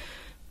that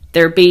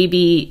their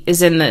baby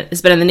has been in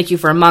the NICU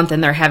for a month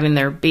and they're having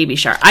their baby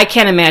shower. I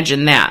can't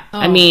imagine that.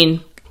 I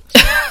mean,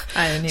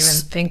 I didn't even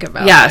think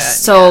about that.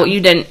 Yes, so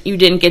you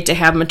didn't get to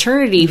have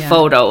maternity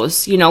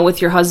photos,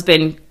 with your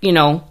husband,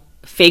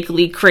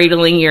 fakely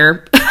cradling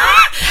your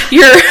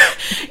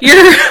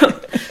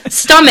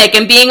stomach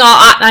and being all,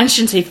 I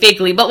shouldn't say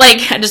fakely, but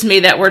like, I just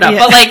made that word up,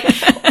 but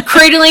like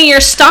cradling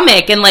your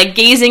stomach and like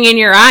gazing in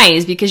your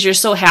eyes because you're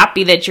so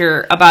happy that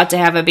you're about to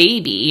have a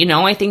baby.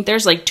 I think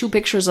there's like 2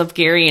 pictures of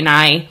Gary and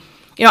I.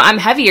 I'm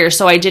heavier,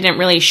 so I didn't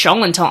really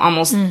show until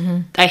almost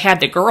I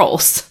had the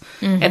girls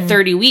at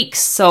 30 weeks.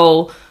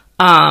 So,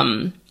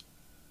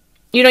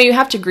 you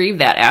have to grieve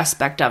that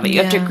aspect of it.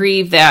 You have to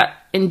grieve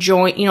that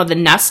the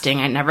nesting.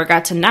 I never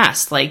got to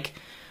nest. Like,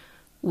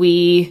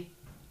 I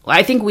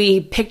I think we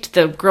picked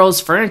the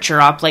girls'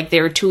 furniture up like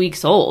they were 2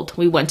 weeks old.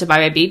 We went to buy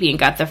my baby and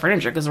got the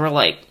furniture because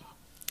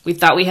we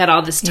thought we had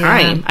all this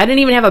time. Yeah. I didn't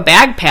even have a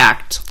bag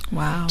packed.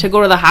 Wow. To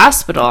go to the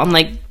hospital. I'm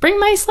like, bring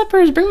my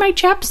slippers, bring my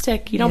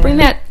chapstick, bring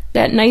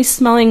that nice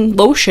smelling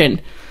lotion.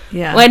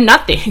 Yeah. Well, I had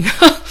nothing.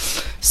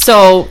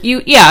 So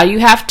you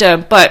have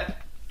to, but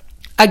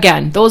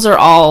again, those are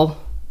all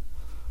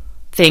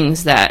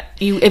things that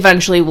you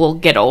eventually will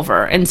get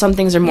over, and some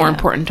things are more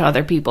important to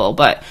other people.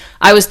 But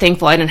I was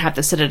thankful I didn't have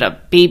to sit at a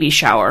baby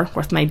shower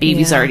with my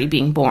baby's already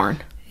being born.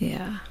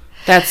 Yeah.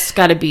 That's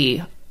got to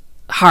be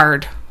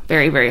hard,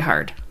 very, very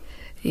hard.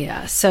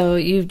 Yeah. So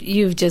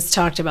you've just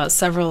talked about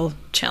several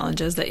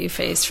challenges that you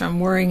face,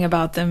 from worrying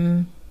about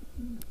them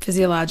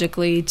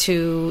physiologically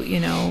to,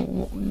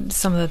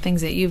 some of the things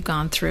that you've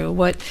gone through.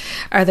 What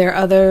are there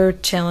other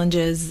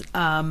challenges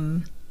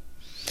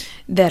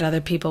that other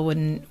people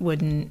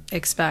wouldn't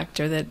expect,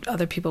 or that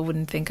other people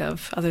wouldn't think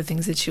of, other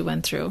things that you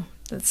went through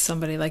that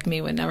somebody like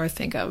me would never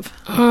think of?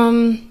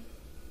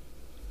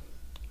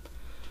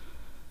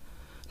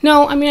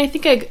 No, I mean, I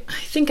think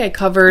I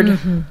covered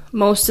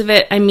most of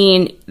it. I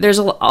mean, there's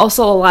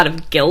also a lot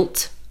of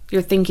guilt.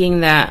 You're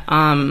thinking that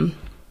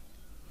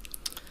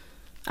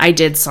I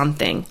did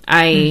something.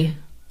 I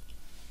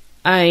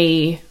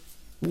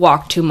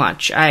walked too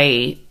much.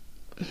 I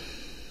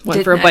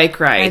went for a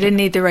bike ride. I didn't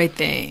eat the right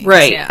thing.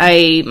 Right.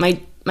 Yeah.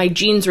 My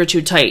jeans were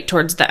too tight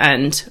towards the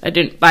end. I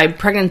didn't buy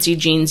pregnancy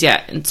jeans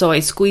yet, and so I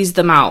squeezed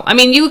them out. I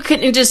mean, you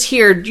just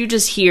hear.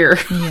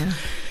 Yeah.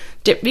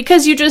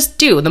 Because you just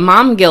do. The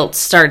mom guilt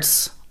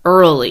starts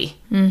early,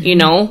 and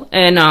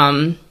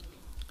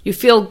you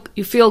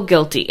feel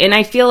guilty. And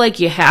I feel like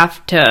you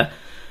have to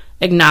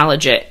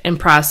acknowledge it and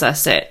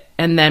process it,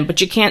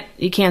 but you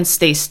can't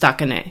stay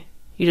stuck in it.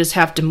 You just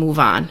have to move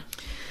on.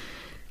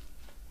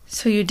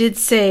 So you did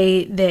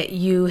say that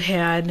you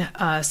had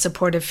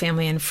supportive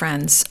family and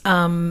friends.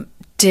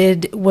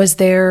 Was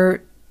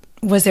there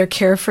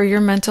care for your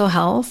mental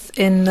health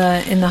in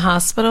the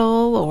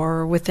hospital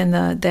or within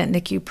that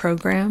NICU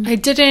program? I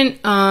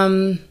didn't.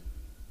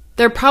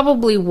 There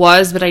probably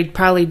was, but I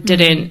probably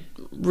didn't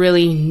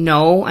really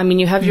know. I mean,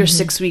 you have your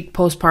 6-week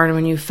postpartum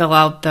and you fill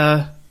out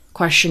the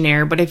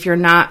questionnaire, but if you're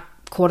not,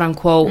 quote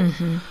unquote,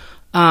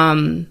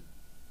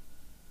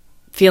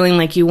 feeling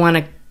like you want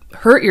to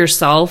hurt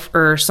yourself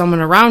or someone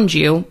around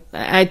you,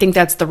 I think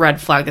that's the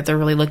red flag that they're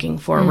really looking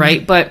for,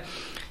 right? But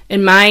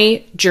in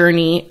my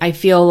journey, I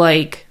feel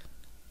like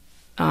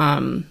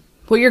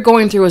what you're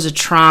going through is a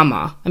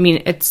trauma. I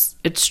mean, it's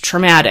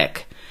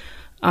traumatic.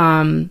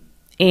 And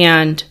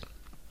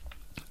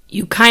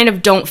you kind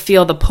of don't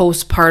feel the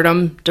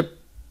postpartum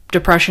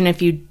depression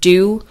if you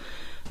do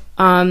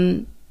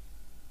if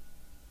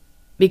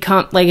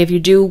you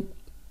do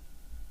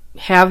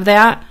have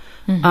that.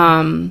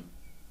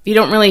 You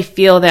don't really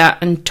feel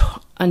that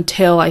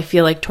until I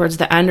feel like towards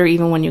the end, or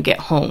even when you get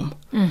home.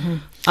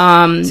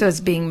 So it's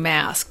being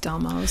masked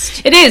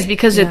almost. It is,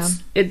 because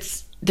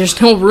it's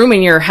there's no room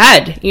in your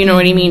head, you know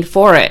what I mean,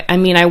 for it. I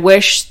mean, I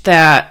wish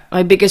that,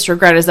 my biggest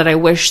regret is that I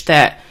wish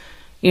that,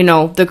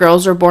 the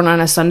girls were born on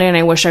a Sunday, and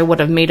I wish I would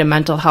have made a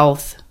mental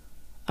health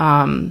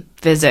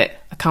visit,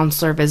 a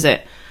counselor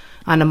visit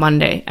on a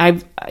Monday.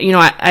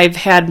 I've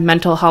had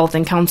mental health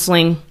and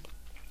counseling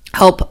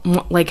help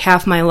like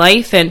half my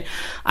life, and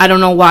I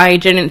don't know why I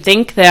didn't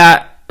think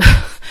that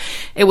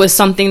it was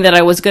something that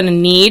I was going to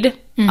need.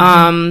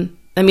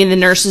 I mean, the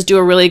nurses do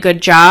a really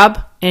good job,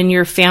 and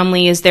your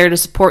family is there to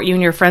support you,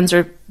 and your friends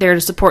are there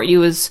to support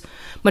you as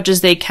much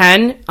as they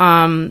can.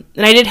 And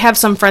I did have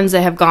some friends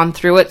that have gone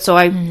through it, so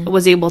I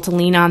was able to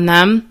lean on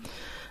them,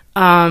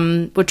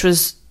 which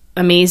was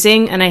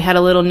amazing. And I had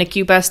a little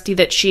NICU bestie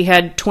that she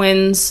had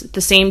twins at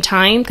the same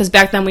time, because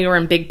back then we were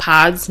in big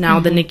pods. Now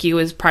the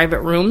NICU is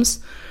private rooms.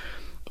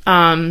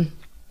 And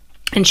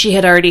she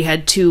had already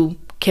had 2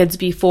 kids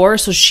before,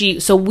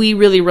 so we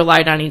really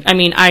relied on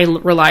I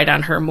relied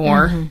on her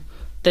more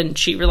than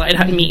she relied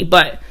on me,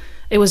 but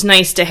it was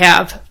nice to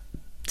have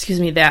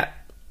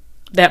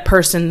that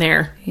person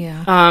there.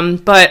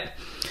 But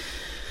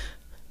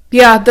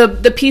yeah,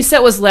 the piece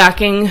that was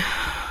lacking,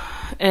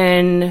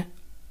 and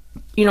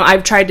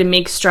I've tried to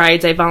make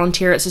strides. I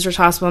volunteer at Sisters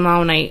Hospital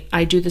now, and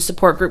I do the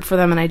support group for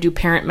them, and I do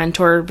parent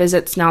mentor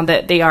visits now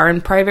that they are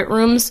in private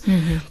rooms.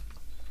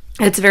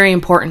 It's very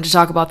important to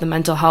talk about the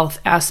mental health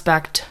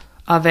aspect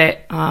of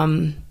it,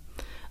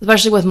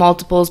 especially with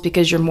multiples,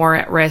 because you're more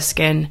at risk,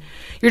 and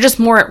you're just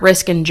more at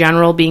risk in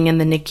general being in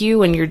the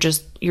NICU, and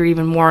you're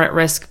even more at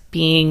risk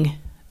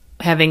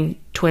having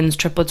twins,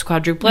 triplets,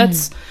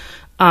 quadruplets,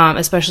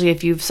 especially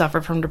if you've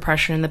suffered from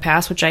depression in the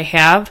past, which I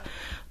have.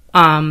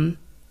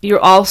 You're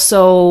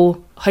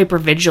also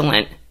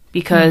hypervigilant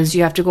because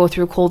you have to go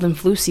through cold and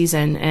flu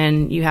season,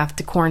 and you have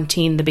to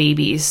quarantine the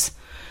babies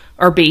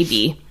or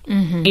baby,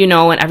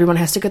 and everyone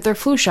has to get their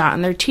flu shot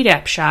and their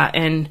Tdap shot,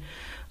 and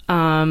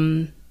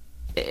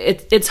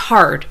it's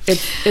hard.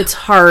 It's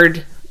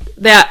hard.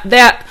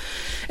 That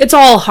it's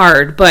all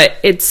hard, but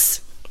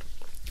it's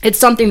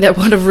something that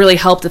would have really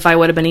helped if I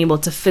would have been able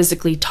to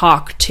physically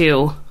talk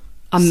to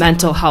a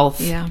mental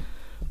health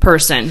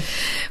person.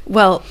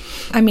 Well,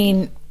 I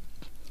mean,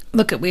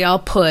 look, we all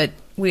put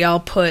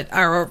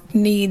our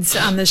needs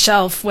on the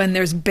shelf when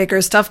there's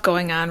bigger stuff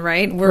going on,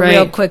 right? We're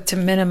real quick to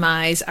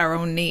minimize our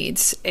own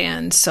needs.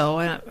 And so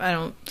I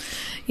don't,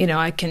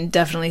 I can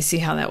definitely see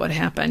how that would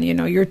happen.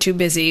 You're too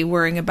busy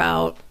worrying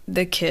about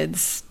the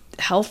kids'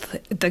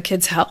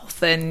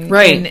 health and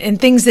and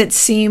things that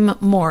seem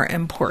more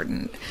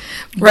important.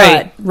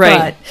 Right.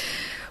 But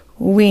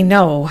we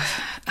know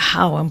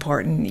how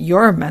important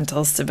your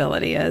mental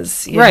stability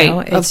is.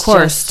 Of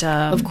course.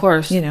 Of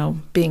course.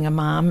 Being a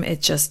mom,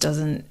 it just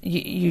doesn't,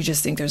 you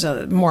just think there's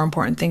other more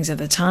important things at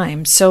the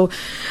time. So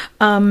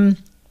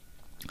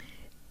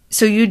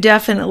you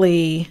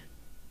definitely,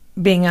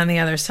 being on the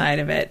other side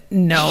of it,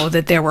 know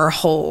that there were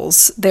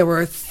holes. There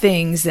were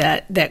things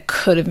that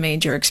could have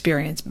made your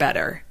experience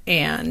better.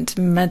 And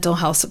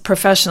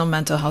professional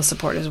mental health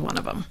support is one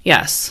of them.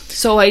 Yes.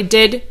 So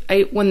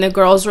when the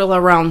girls were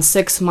around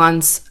 6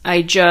 months,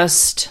 I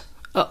just,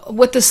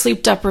 with the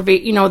sleep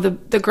deprivation,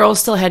 the girls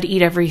still had to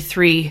eat every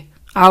 3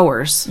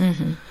 hours.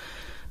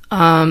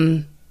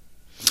 Mm-hmm.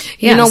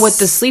 Yes. With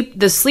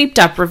the sleep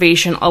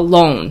deprivation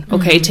alone,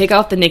 okay, mm-hmm. take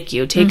out the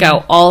NICU, take mm-hmm.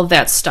 out all of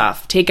that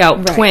stuff, take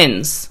out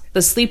twins,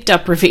 the sleep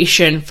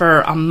deprivation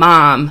for a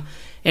mom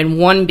and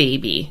one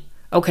baby,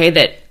 okay,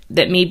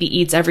 that maybe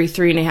eats every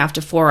 3.5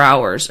 to 4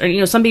 hours.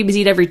 Or, some babies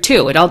eat every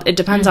 2. It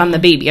depends mm-hmm. on the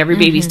baby. Every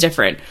mm-hmm. baby's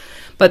different.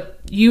 But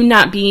you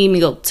not being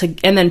able to,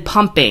 and then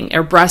pumping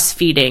or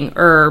breastfeeding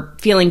or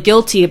feeling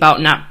guilty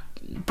about not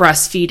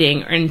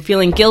breastfeeding and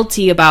feeling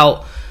guilty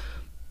about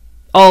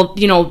all,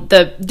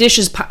 the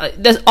dishes,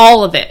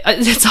 all of it.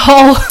 It's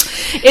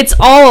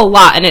all a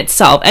lot in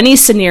itself. Any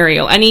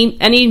scenario,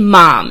 any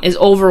mom is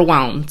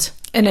overwhelmed.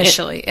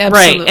 Initially,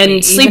 absolutely. Right,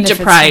 and sleep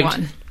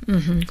deprived.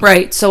 Mm-hmm.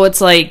 Right, so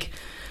it's like,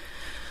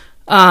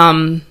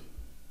 the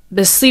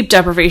sleep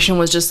deprivation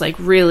was just like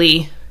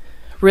really,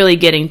 really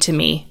getting to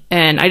me.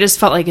 And I just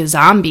felt like a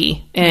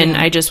zombie. And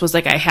I just was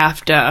like, I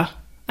have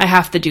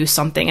to do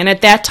something. And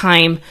at that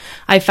time,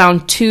 I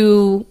found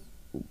 2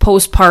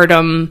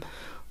 postpartum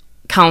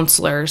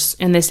counselors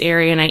in this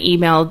area, and I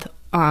emailed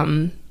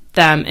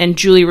them, and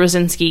Julie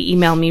Rosinski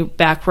emailed me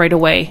back right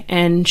away,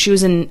 and she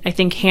was in, I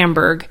think,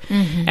 Hamburg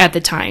mm-hmm. at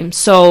the time.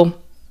 So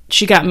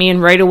she got me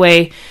in right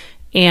away,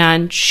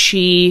 and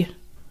she,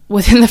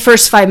 within the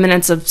first 5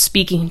 minutes of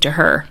speaking to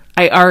her,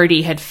 I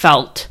already had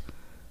felt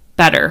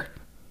better,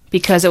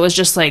 because it was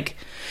just like,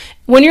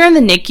 when you're in the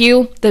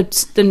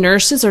NICU, the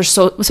nurses are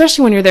so,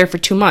 especially when you're there for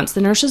 2 months,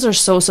 the nurses are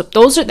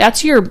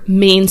that's your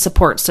main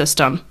support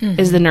system mm-hmm.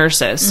 is the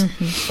nurses.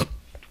 Mm-hmm.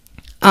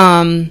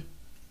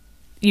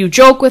 You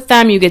joke with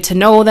them, you get to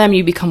know them,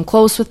 you become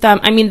close with them.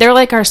 I mean, they're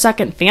like our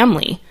second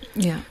family.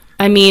 Yeah.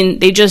 I mean,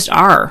 they just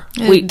are.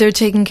 They're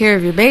taking care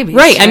of your babies.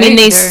 Right. I mean,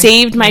 they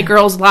saved my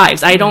girls'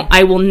 lives.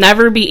 I will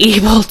never be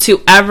able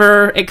to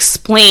ever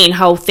explain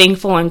how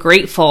thankful and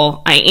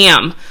grateful I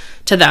am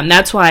to them.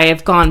 That's why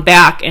I've gone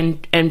back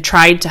and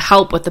tried to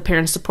help with the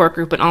parent support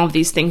group and all of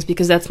these things,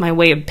 because that's my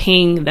way of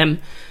paying them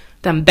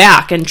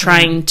back and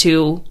trying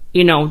to,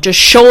 just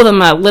show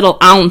them a little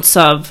ounce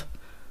of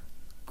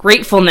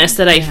gratefulness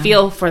that I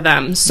feel for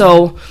them.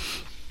 So,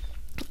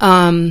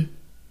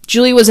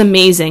 Julie was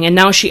amazing, and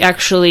now she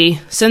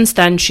actually, since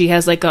then, she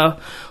has like a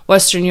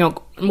Western New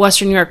York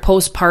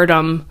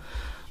postpartum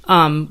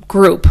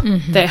group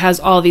mm-hmm. that has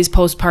all these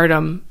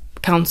postpartum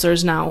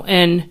counselors now,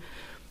 and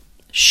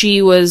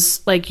she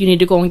was like, you need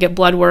to go and get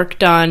blood work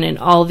done and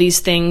all these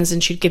things,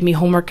 and she'd give me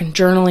homework and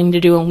journaling to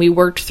do, and we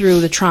worked through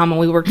the trauma,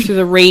 we worked through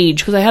the rage,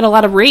 because I had a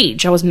lot of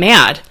rage. I was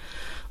mad.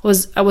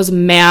 I was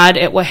mad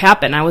at what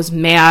happened. I was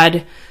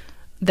mad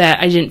that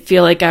I didn't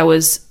feel like I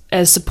was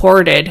as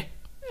supported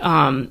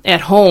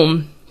at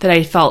home that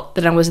I felt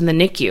that I was in the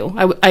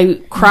NICU. I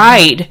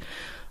cried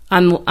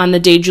on the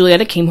day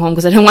Julietta came home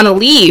because I didn't want to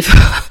leave.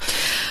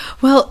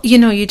 Well, you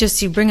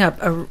bring up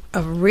a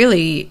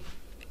really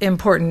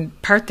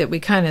important part that we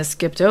kind of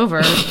skipped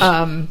over,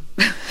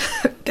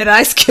 that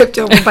I skipped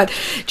over, but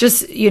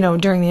just,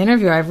 during the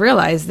interview, I've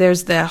realized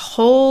there's that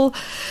whole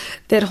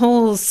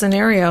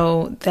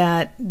scenario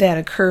that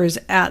occurs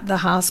at the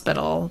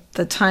hospital,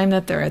 the time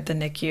that they're at the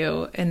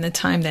NICU and the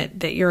time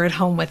that you're at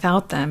home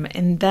without them,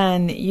 and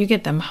then you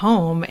get them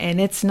home, and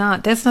that's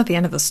not the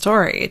end of the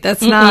story.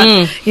 That's not,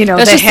 that's the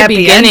just happy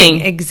the beginning.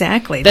 Ending.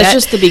 Exactly. That's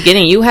just the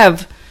beginning. You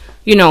have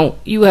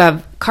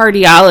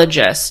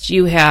cardiologists,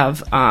 you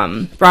have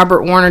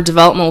Robert Warner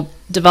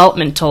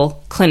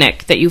Developmental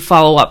Clinic that you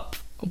follow up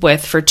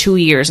with for 2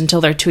 years until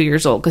they're 2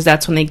 years old, because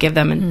that's when they give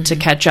them mm-hmm. to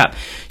catch up.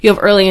 You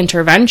have early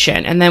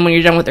intervention, and then when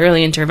you're done with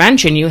early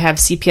intervention, you have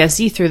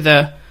CPSC through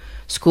the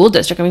school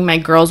district. I mean, my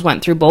girls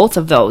went through both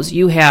of those.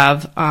 You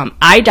have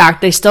eye doctor.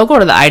 They still go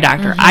to the eye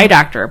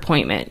doctor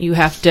appointment. You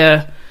have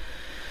to, I'm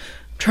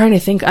trying to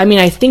think. I mean,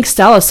 I think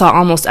Stella saw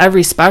almost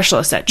every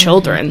specialist at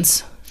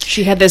Children's. Mm-hmm.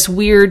 She had this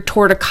weird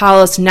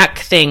torticollis neck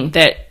thing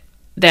that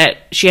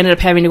she ended up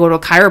having to go to a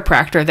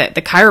chiropractor, that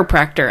the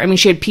chiropractor, I mean,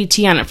 she had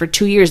PT on it for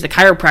 2 years. The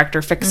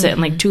chiropractor fixed it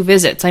in like 2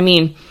 visits. I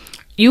mean,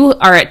 you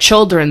are at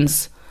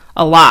Children's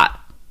a lot,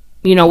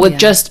 with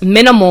just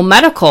minimal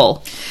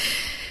medical.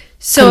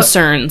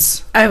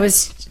 concerns. I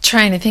was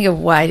trying to think of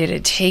why did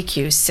it take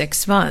you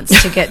 6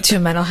 months to get to a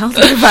mental health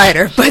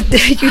provider, but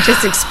you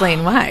just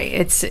explained why.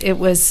 It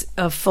was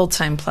a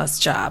full-time plus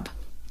job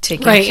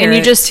taking care, and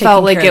you just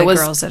felt like it was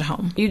girls at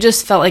home. You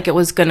just felt like it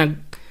was gonna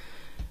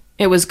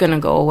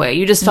go away.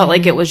 You just felt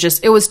like it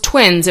was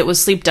twins. It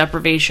was sleep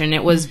deprivation.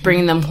 It was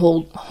bringing them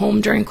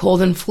home during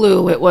cold and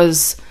flu. It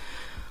was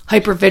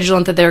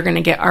hypervigilant that they were going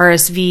to get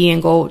RSV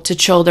and go to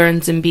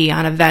Children's and be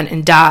on a vent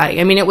and die.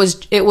 I mean, it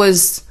was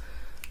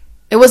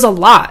a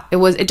lot.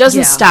 It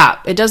doesn't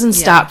stop. It doesn't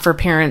stop for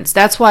parents.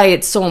 That's why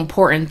it's so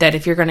important that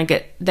if you're going to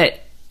get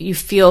that, you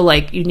feel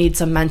like you need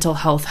some mental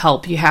health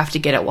help, you have to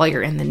get it while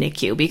you're in the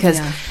NICU, because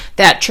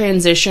that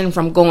transition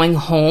from going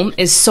home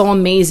is so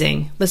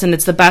amazing. Listen,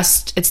 it's the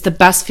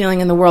best feeling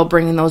in the world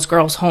bringing those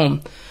girls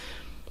home,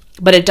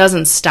 but it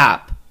doesn't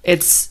stop.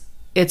 It's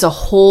a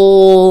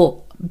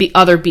whole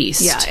other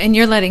beast. Yeah, and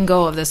you're letting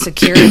go of the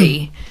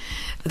security,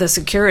 of the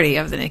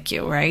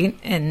NICU, right?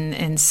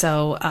 And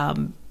so,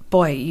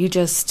 boy,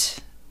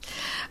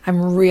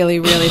 I'm really,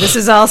 this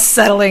is all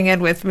settling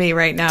in with me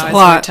right now as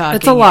we're talking.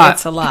 It's a lot.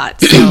 It's a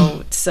lot.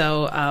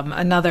 So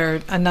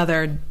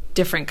another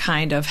different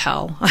kind of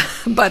hell,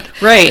 but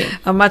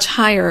a much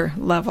higher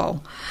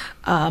level.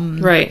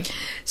 Right.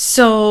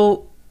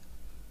 So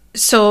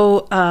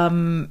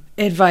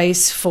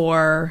advice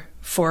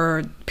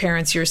for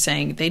parents, you're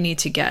saying they need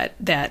to get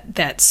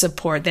that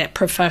support, that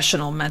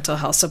professional mental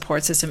health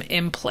support system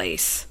in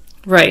place.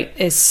 Right.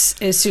 As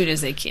soon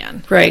as they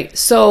can. Right.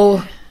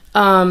 So,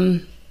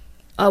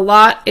 a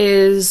lot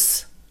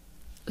is,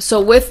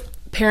 so with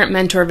parent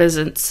mentor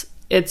visits,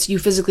 it's you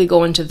physically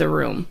go into the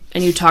room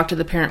and you talk to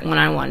the parent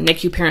one-on-one,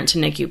 NICU parent to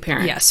NICU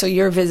parent. Yeah, so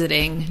you're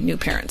visiting new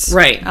parents.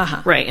 Right,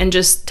 right, and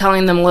just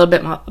telling them a little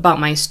bit about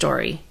my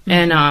story.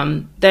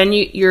 And then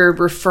you're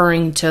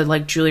referring to,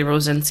 like, Julie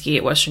Rosinski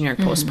at Western New York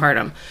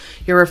Postpartum.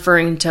 You're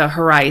referring to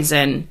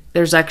Horizon.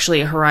 There's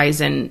actually a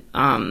Horizon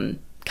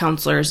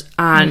counselors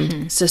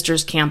on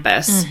Sisters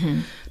Campus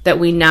that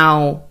we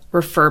now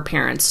refer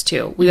parents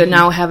to. We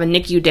now have a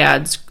NICU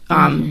dads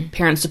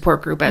parent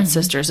support group at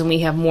Sisters, and we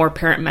have more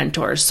parent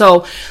mentors.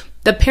 So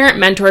the parent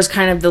mentor is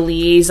kind of the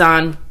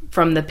liaison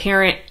from the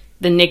parent,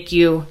 the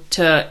NICU,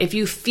 to if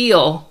you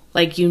feel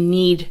like you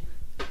need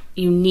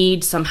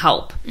some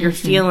help. You're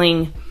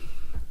feeling,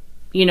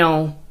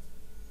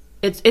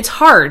 it's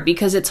hard,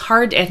 because it's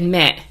hard to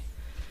admit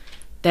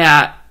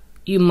that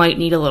you might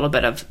need a little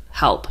bit of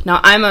help.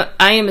 Now,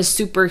 I am a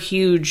super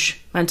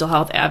huge mental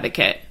health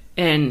advocate,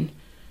 and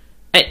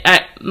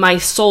my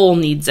soul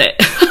needs it,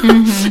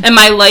 and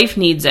my life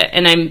needs it,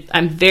 and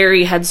I'm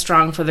very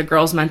headstrong for the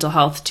girls' mental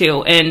health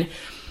too. And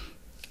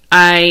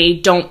I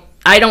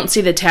don't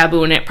see the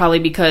taboo in it, probably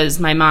because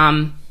my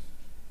mom,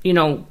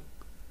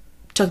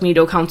 took me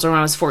to a counselor when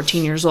I was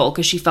 14 years old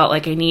because she felt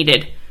like I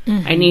needed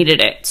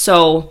it.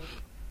 So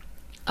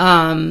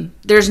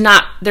there's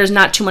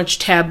not too much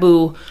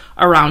taboo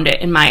around it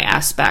in my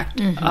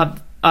aspect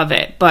of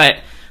it, but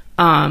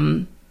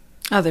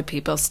other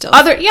people still.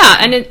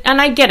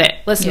 And I get it.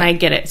 Listen, I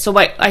get it. So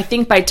I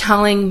think by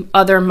telling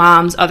other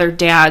moms, other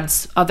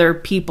dads, other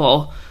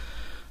people,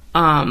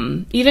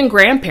 even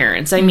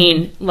grandparents, I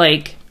mean,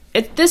 like,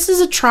 this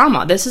is a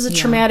trauma. This is a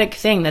traumatic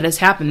thing that has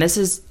happened. This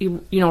is,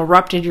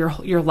 erupted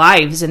your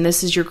lives, and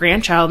this is your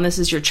grandchild, and this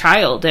is your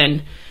child,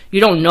 and you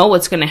don't know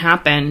what's going to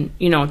happen,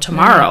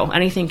 tomorrow.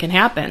 Anything can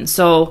happen.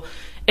 So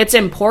it's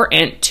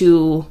important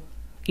to,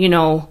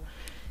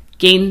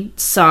 gain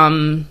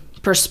some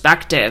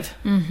perspective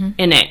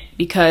in it,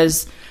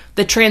 because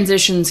the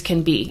transitions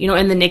can be,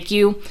 in the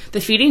NICU,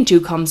 the feeding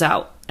tube comes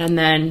out, and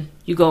then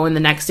you go in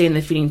the next day and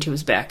the feeding tube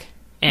is back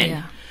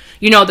in.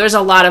 There's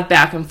a lot of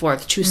back and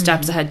forth, 2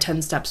 steps ahead,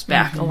 10 steps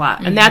back, a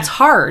lot. And that's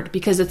hard,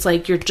 because it's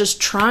like you're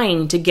just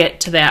trying to get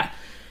to the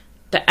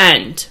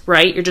end,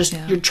 right?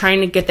 You're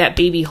trying to get that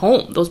baby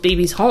home, those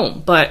babies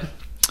home. But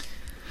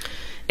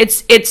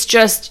it's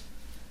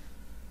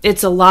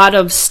a lot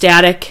of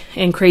static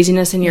and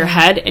craziness in your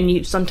head, and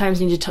you sometimes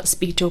need to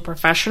speak to a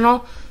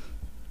professional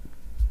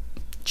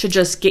to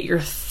just get your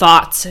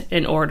thoughts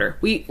in order.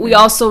 We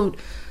also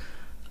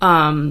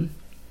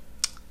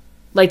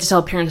like to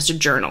tell parents to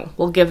journal.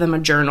 We'll give them a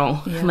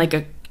journal, like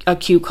a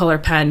cute color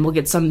pen. We'll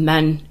get some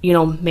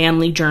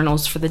manly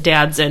journals for the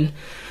dads, and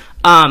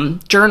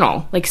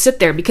journal. Like, sit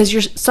there,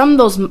 because some of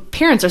those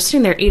parents are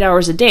sitting there 8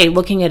 hours a day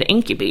looking at an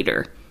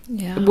incubator,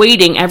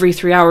 waiting every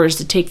 3 hours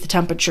to take the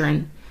temperature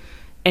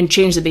and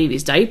change the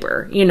baby's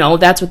diaper.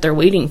 That's what they're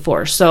waiting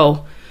for.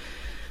 So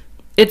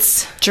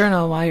it's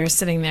journal while you're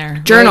sitting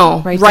there.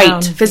 Journal,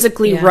 write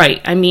physically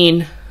write. I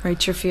mean,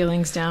 write your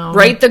feelings down.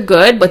 Write the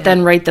good, but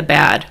then write the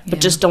bad.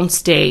 But just don't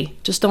stay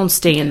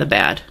in the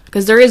bad,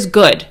 because there is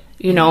good.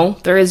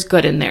 There is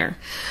good in there.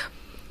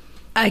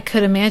 I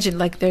could imagine,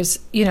 like, there's,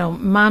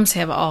 moms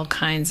have all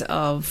kinds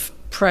of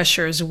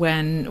pressures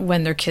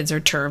when their kids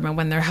are term and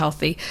when they're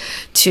healthy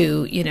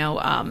to,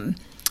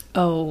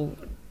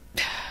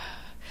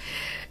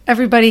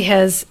 everybody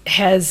has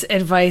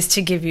advice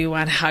to give you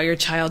on how your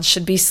child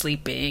should be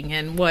sleeping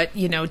and what,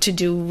 to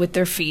do with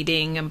their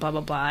feeding and blah,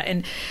 blah, blah.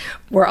 And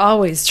we're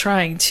always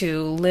trying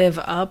to live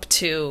up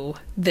to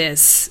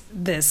this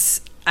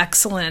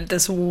excellent,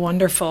 this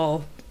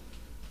wonderful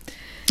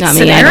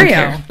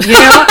scenario,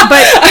 no,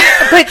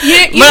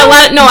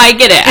 I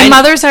get it. And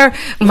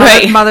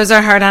mothers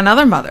are hard on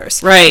other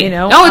mothers, right?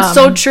 No, it's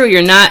so true.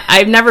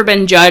 I've never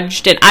been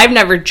judged, and I've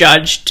never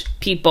judged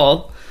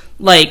people.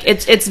 Like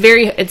it's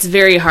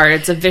very hard.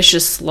 It's a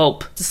vicious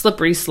slope. It's a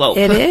slippery slope.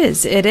 It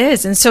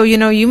is. And so,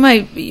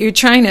 you're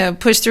trying to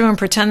push through and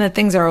pretend that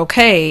things are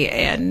okay,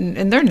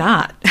 and they're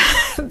not.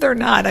 They're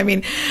not. I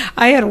mean,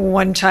 I had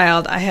one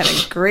child. I had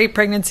a great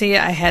pregnancy.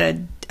 I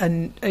had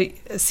a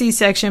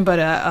C-section, but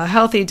a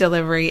healthy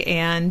delivery,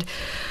 and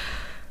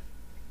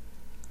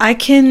I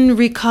can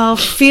recall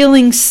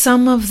feeling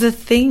some of the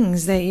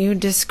things that you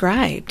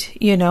described,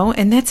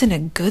 and that's in a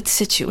good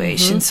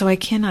situation. So I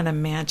cannot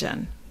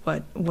imagine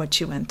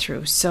what you went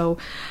through. So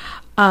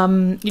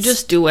you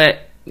just do it.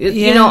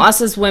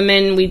 Us as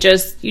women, you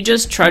just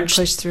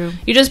push through.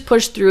 You just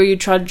push through. You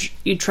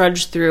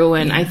trudge through,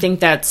 and I think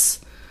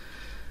that's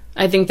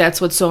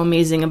what's so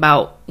amazing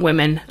about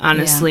women,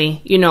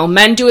 honestly.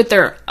 Men do it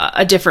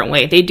a different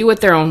way. They do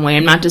it their own way.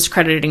 I'm not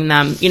discrediting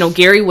them.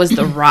 Gary was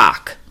the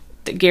rock.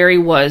 Gary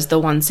was the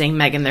one saying,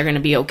 Megan, they're going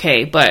to be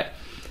okay. But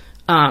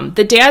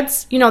the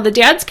dads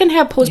can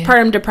have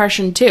postpartum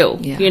depression too,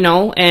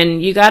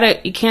 and you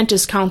can't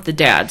discount the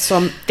dads. So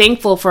I'm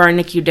thankful for our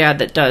NICU dad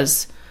that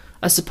does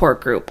a support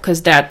group,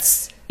 because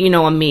that's,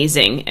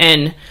 amazing.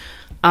 And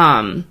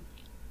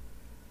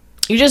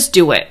you just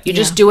do it. You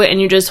just do it,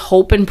 and you just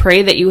hope and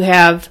pray that you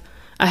have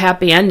a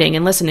happy ending.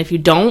 And listen, if you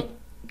don't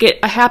get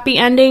a happy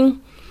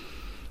ending,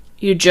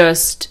 you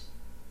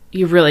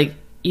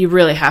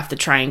really have to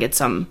try and get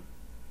some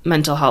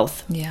mental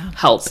health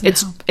help.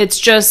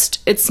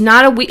 It's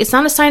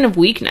not a sign of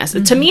weakness.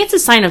 To me, it's a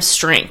sign of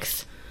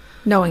strength.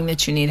 Knowing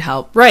that you need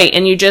help. Right.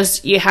 And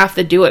you have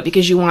to do it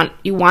because you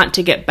want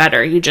to get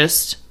better. You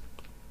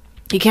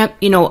can't,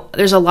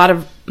 there's a lot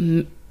of,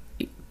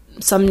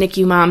 some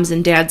NICU moms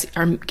and dads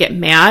get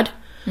mad,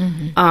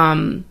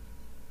 mad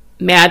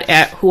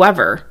at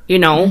whoever,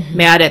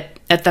 mad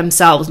at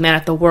themselves, mad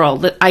at the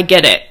world. I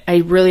get it. I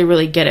really,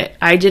 really get it.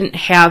 I didn't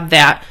have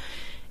that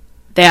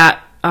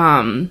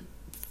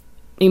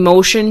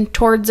emotion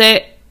towards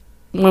it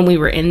when we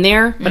were in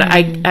there, but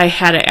I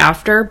had it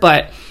after.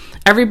 But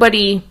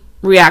everybody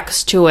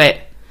reacts to it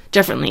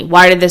differently.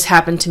 Why did this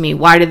happen to me?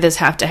 Why did this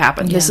have to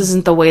happen? This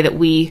isn't the way that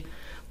we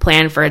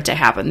planned for it to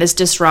happen. This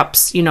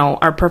disrupts,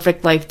 our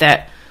perfect life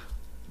that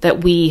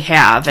we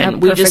have.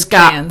 And we just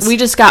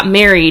got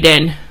married,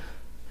 and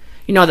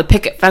the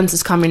picket fence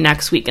is coming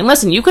next week. And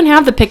listen, you can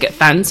have the picket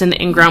fence and the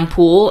in-ground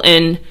pool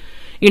and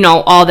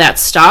all that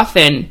stuff,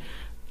 and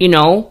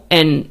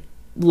and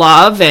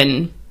love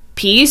and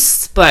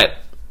peace, but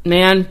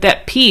man,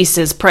 that peace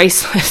is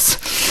priceless.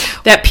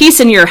 That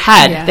peace in your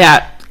head,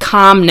 that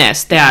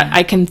calmness, that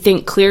I can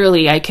think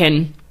clearly, I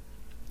can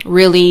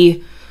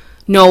really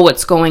know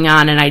what's going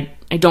on, and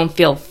I don't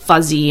feel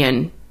fuzzy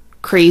and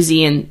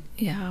crazy and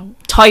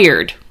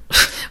tired.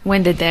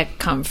 When did that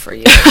come for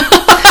you?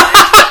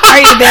 Are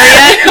you there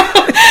yet?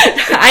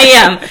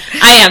 I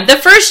am. The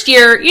first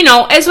year,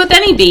 as with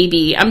any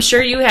baby, I'm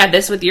sure you had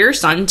this with your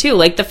son too.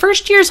 Like, the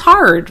first year's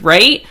hard,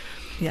 right?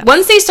 Yes.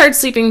 Once they start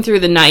sleeping through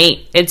the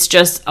night, it's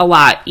just a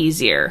lot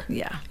easier.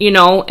 Yeah.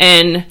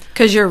 And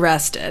because you're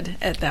rested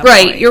at that point.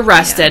 Right, you're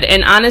rested.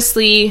 And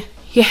honestly,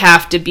 you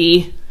have to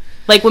be.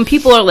 Like, when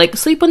people are like,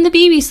 sleep when the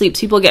baby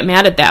sleeps, people get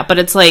mad at that. But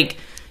it's like,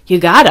 you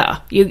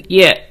gotta. You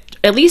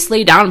at least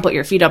lay down and put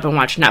your feet up and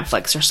watch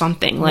Netflix or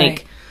something.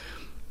 Like,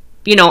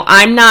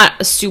 I'm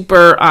not a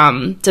super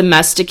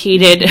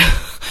domesticated.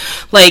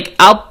 Like,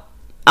 I'll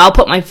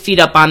put my feet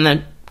up on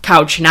the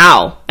couch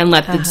now and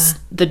let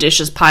the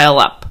dishes pile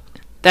up.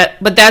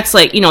 But that's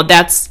like,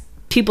 that's,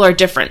 people are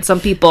different. Some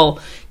people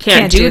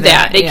can't do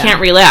that. They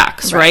can't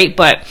relax, right?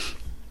 But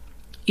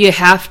you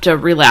have to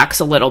relax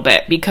a little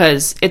bit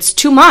because it's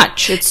too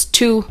much. Is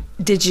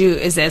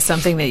that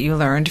something that you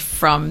learned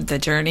from the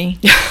journey?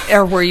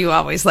 Or were you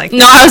always like that?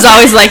 No, I was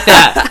always like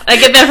that. I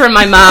get that from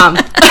my mom.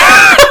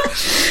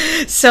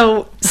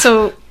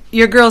 So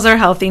your girls are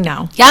healthy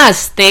now?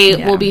 Yes, they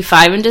will be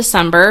 5 in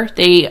December.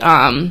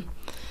 They're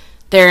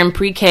in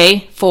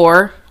pre-K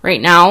 4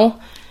 right now.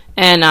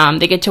 And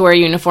they get to wear a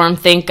uniform,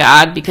 thank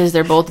God, because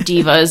they're both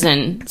divas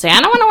and say, I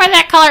don't want to wear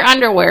that color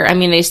underwear. I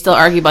mean, they still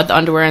argue about the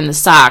underwear and the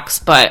socks,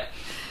 but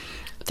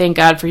thank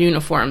God for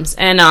uniforms.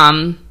 And,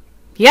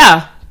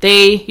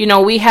 they,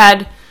 we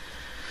had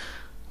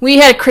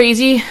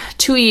crazy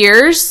 2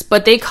 years,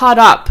 but they caught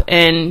up.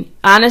 And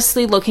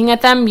honestly, looking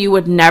at them, you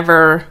would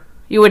never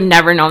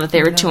know that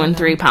they were 2 and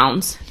 3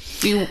 pounds.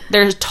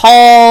 They're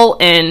tall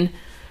and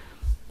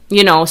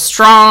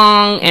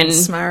strong and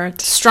smart,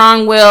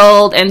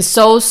 strong-willed, and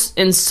so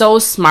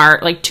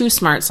smart, like too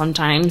smart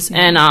sometimes.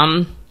 And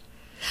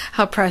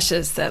how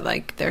precious that,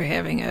 like, they're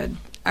having an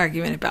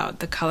argument about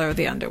the color of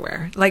the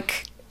underwear.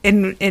 Like,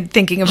 in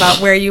thinking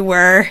about where you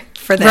were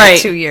for that Right.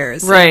 2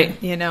 years.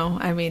 Right. And,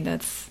 I mean,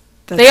 that's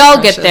They all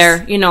precious. get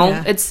there,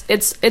 Yeah.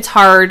 It's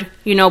hard,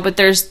 but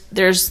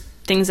there's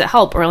things that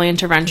help. Early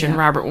intervention, Yeah.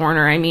 Robert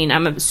Warner. I mean,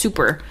 I'm a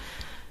super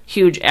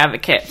huge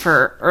advocate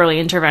for early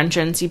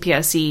intervention,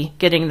 CPSE,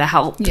 getting the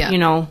help,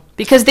 Yeah.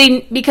 because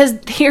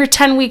they're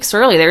 10 weeks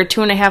early. They're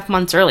 2.5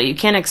 months early. You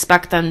can't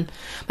expect them.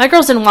 My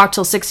girls didn't walk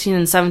till 16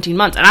 and 17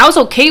 months, and I was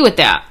okay with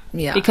that.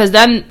 Yeah. Because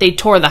then they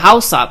tore the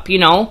house up,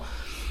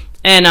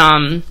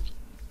 and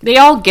they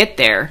all get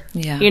there.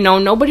 Yeah.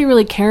 Nobody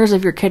really cares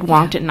if your kid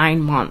walked at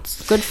 9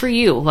 months. Good for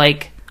you.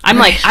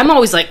 I'm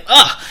always like,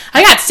 ugh,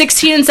 I got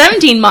 16 and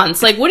 17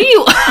 months. Like, what do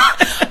you,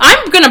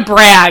 I'm going to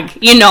brag,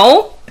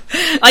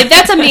 Like,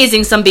 that's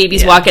amazing some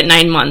babies walk at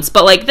 9 months,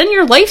 but, then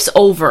your life's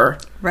over.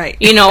 Right.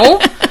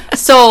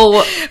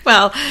 So.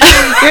 Well,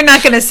 you're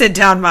not going to sit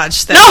down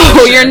much.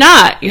 No, you're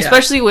not,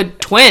 especially with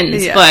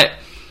twins. Yeah. But,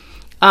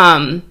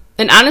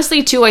 and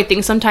honestly, too, I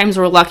think sometimes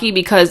we're lucky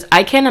because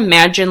I can't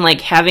imagine,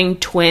 having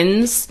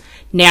twins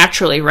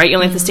naturally, right? You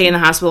only have to stay in the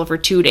hospital for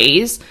 2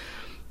 days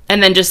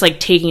and then just,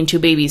 taking 2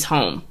 babies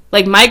home.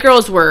 My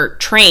girls were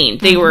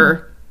trained. They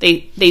were,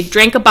 they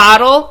drank a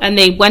bottle and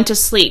they went to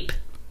sleep.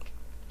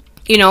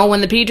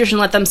 When the pediatrician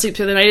let them sleep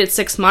through the night at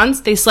 6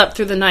 months, they slept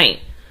through the night.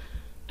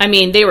 I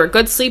mean, they were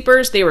good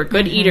sleepers. They were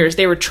good eaters.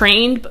 They were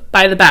trained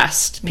by the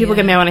best. People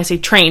get mad when I say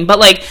trained, but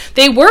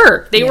they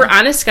were. They were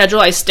on a schedule.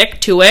 I stick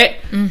to it.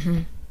 Mm-hmm.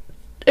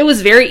 It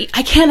was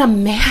I can't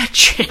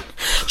imagine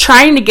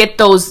trying to get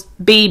those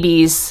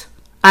babies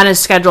on a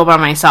schedule by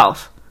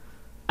myself.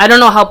 I don't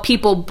know how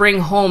people bring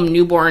home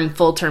newborn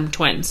full-term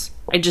twins.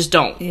 I just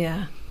don't.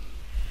 Yeah.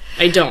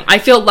 I don't. I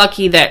feel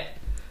lucky that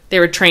they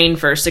were trained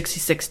for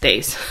 66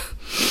 days.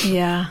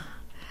 Yeah.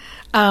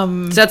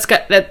 So that's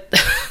got that.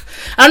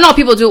 I don't know how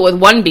people do it with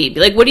one baby.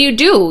 What do? You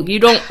don't,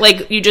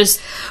 you just...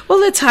 Well,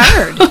 it's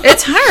hard.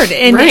 It's hard.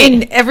 And, Right.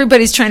 and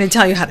everybody's trying to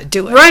tell you how to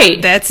do it.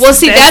 Right. That's a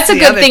the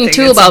good other thing,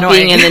 too, that's about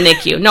annoying. being in the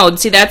NICU. No,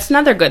 see, that's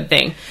another good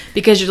thing.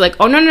 Because you're like,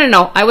 oh,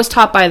 no. I was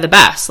taught by the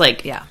best.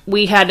 Yeah.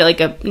 We had, a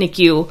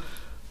NICU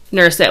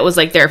nurse that was,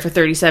 there for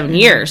 37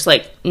 years.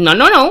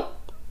 No.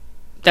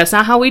 That's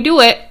not how we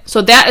do it.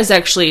 So that is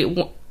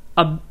actually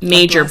a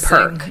major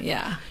perk.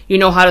 Yeah. You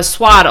know how to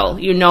swaddle.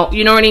 You know what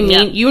I mean?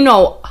 Yeah. You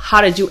know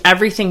how to do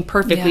everything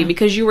perfectly Yeah.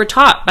 because you were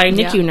taught by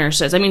NICU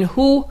nurses. I mean,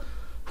 who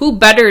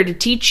better to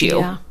teach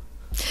you? Yeah.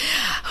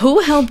 Who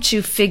helped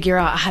you figure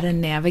out how to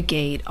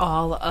navigate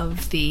all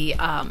of the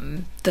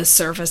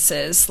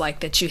services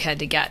that you had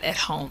to get at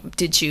home?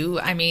 Did you?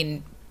 I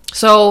mean,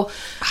 So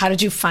how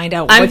did you find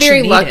out? I'm what very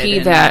you needed lucky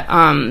and-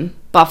 that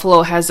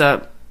Buffalo has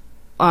a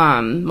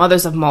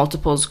Mothers of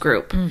Multiples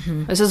group.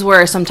 Mm-hmm. This is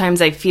where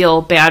sometimes I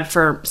feel bad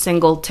for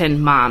singleton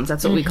moms.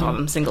 That's what we call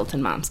them,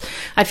 singleton moms.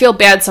 I feel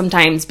bad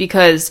sometimes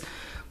because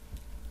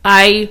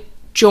I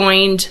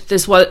joined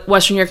this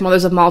Western New York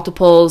Mothers of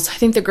Multiples. I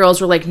think the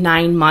girls were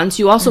 9 months.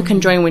 You also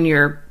can join when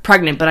you're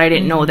pregnant, but I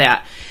didn't know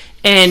that.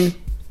 And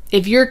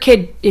if your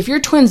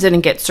twins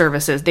didn't get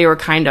services, they were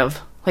kind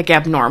of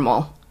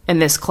abnormal in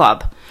this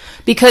club.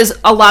 Because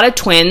a lot of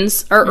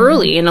twins are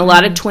early, and a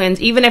lot of twins,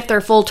 even if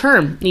they're full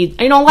term,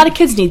 need. A lot of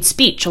kids need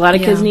speech. A lot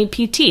of kids need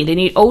PT. They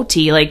need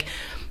OT.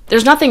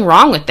 There's nothing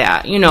wrong with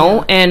that,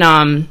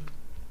 And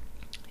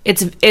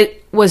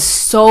it was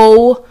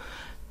so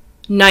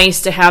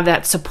nice to have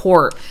that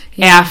support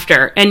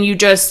after, and you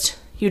just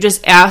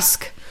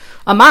ask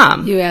a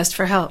mom. You asked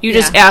for help. You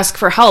just ask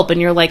for help,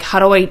 and you're like, how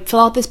do I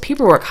fill out this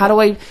paperwork? How do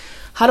I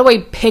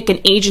pick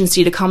an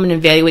agency to come and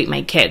evaluate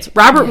my kids?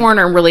 Robert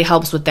Warner really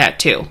helps with that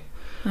too.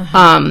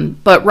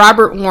 But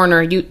Robert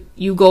Warner,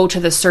 you go to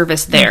the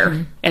service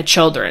there at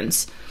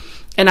Children's,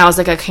 and I was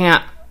like, I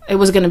can't. It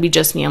was going to be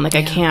just me. I'm like,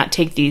 I can't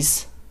take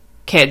these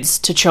kids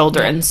to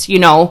Children's,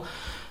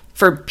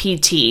 for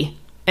PT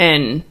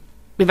and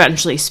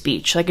eventually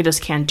speech. I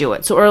just can't do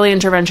it. So early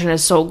intervention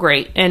is so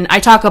great, and I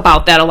talk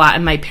about that a lot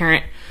in my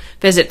parent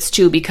visits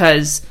too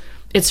because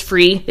it's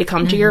free. They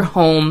come to your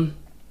home.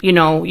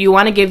 You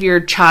want to give your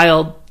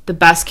child the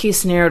best case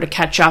scenario to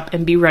catch up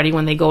and be ready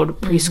when they go to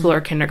preschool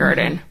or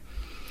kindergarten.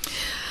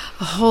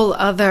 A whole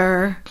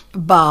other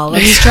ball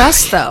of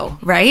stress, though,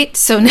 right?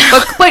 So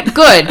now, But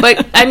good.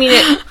 But I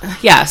mean,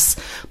 yes.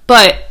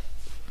 But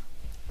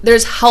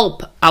there's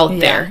help out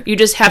there. You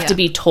just have to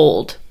be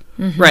told,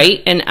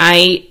 right? And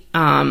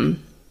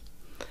I'm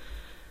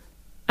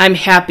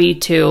happy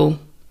to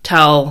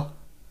tell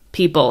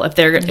people if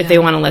they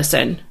want to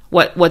listen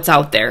what's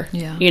out there.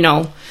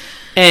 Yeah.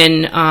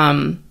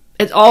 And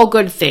it's all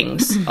good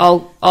things,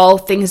 all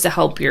things to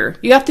help you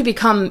have to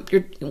become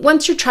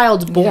once your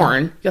child's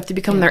born, you have to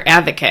become their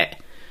advocate.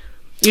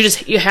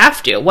 You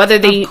have to, whether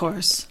they, of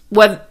course,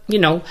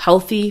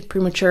 healthy,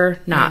 premature,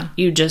 not.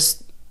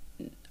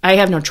 I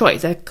have no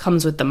choice. That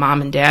comes with the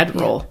mom and dad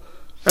role,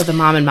 or the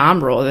mom and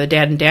mom role, or the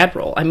dad and dad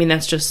role. I mean,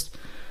 that's just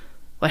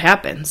what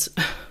happens.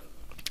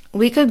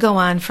 We could go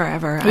on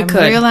forever. I'm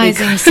could.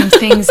 realizing some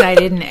things I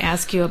didn't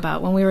ask you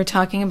about when we were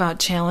talking about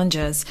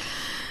challenges.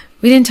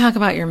 We didn't talk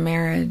about your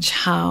marriage,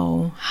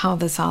 how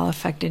this all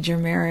affected your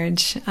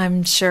marriage.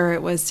 I'm sure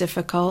it was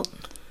difficult.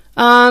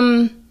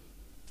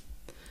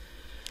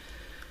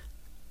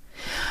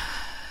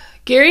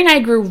 Gary and I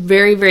grew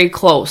very, very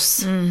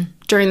close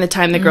during the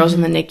time the girls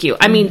in the NICU.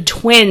 I mean,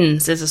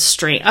 twins is a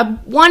strain.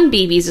 One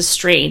baby is a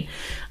strain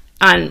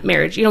on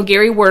marriage. You know,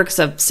 Gary works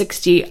a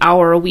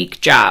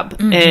 60-hour-a-week job,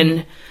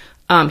 and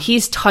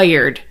he's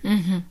tired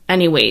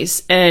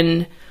anyways.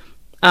 And,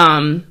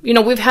 you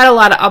know, we've had a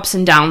lot of ups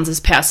and downs this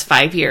past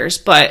 5 years,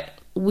 but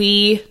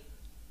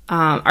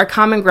our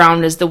common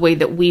ground is the way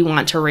that we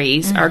want to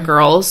raise our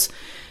girls.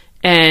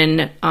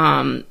 And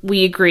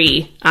we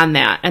agree on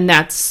that. And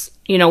that's,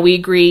 you know, we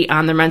agree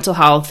on their mental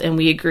health, and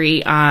we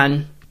agree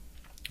on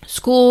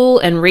school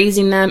and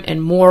raising them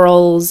and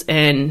morals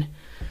and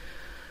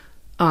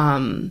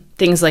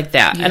things like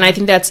that. Yeah. And I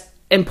think that's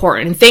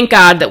important. And thank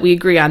God that we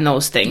agree on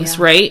those things,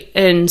 right?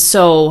 And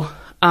so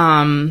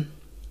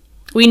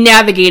we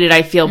navigated,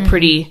 I feel,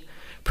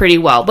 pretty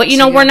well. But, you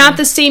know, we're not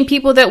the same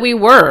people that we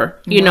were.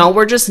 You know,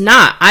 we're just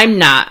not. I'm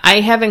not. I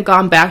haven't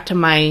gone back to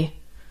my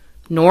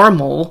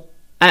normal.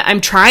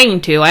 I'm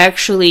trying to. I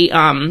actually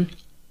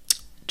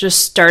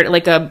just started,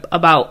 like,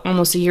 about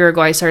almost a year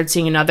ago, I started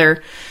seeing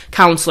another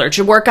counselor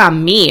to work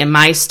on me and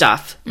my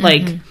stuff.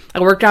 Like, I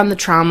worked on the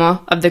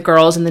trauma of the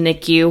girls in the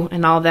NICU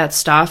and all that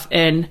stuff.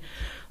 And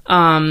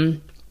now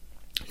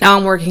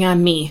I'm working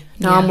on me.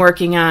 Now I'm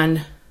working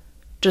on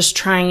just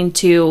trying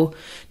to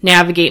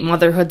navigate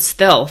motherhood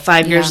still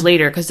 5 years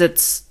later, because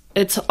it's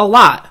a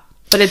lot,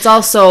 but it's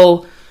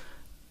also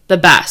the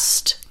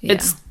best.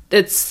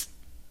 It's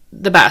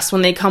the best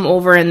when they come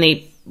over and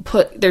they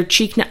put their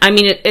cheek. I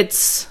mean,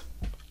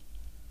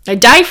 I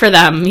die for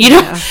them. You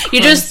know,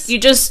 you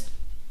just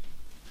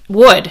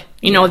would.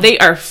 You know, they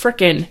are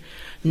freaking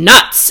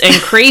nuts and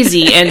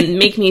crazy and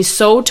make me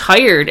so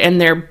tired.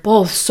 And they're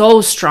both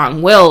so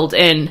strong-willed,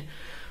 and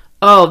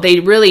they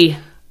really.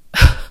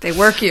 They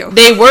work you.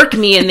 They work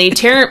me, and they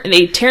tear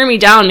me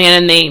down,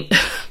 man.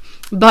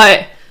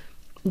 But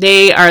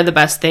they are the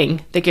best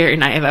thing that Gary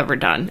and I have ever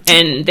done,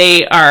 and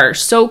they are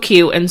so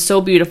cute and so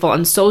beautiful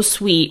and so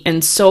sweet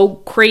and so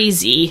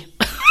crazy,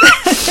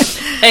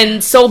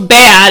 and so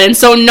bad and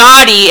so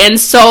naughty and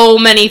so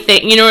many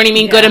things. You know what I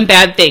mean? Yeah. Good and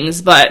bad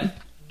things, but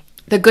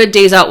the good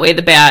days outweigh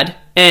the bad,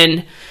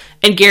 and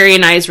Gary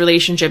and I's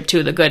relationship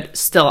too, the good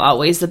still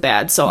outweighs the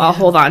bad. So I'll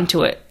hold on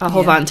to it. I'll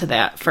hold on to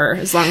that for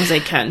as long as I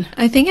can.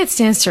 I think it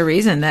stands to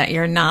reason that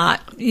you're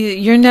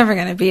never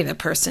going to be the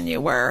person you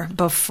were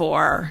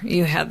before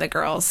you had the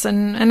girls.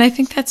 And I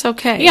think that's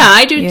okay. Yeah,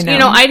 I do. You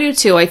know, I do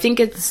too. I think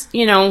it's,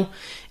 you know,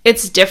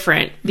 it's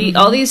different.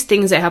 All these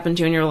things that happen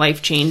to you in your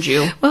life change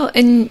you. Well,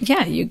 and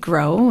you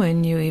grow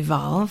and you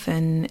evolve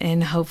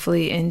and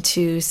hopefully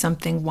into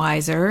something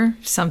wiser,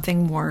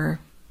 something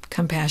more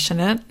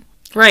compassionate.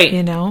 Right.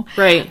 You know?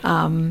 Right.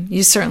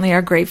 You certainly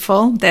are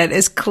grateful. That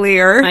is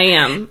clear. I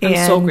am.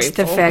 I'm so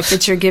grateful. The fact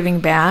that you're giving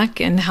back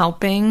and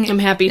helping. I'm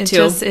happy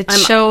too. It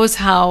shows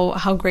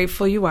how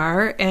grateful you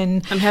are.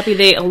 And I'm happy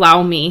they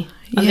allow me.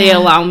 Yeah. They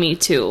allow me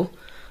to.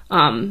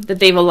 That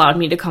they've allowed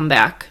me to come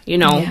back. You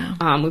know,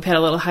 we've had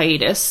a little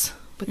hiatus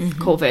with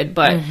COVID,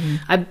 but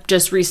I've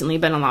just recently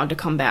been allowed to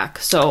come back.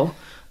 So,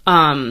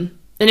 and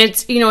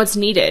it's, you know, it's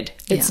needed.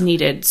 It's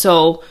needed.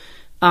 So,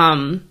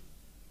 I'm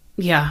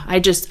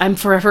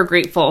forever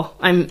grateful.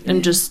 I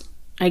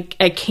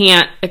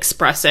can't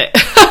express it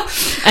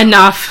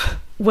enough.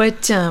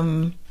 What,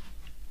 I'm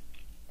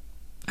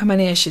going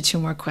to ask you two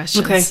more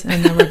questions. Okay.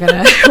 And then we're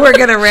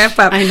going to wrap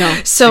up. I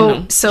know.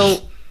 So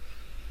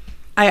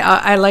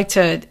I like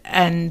to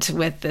end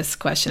with this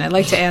question. I'd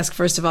like to ask,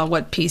 first of all,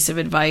 what piece of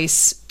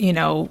advice, you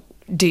know,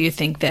 do you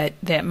think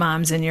that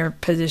moms in your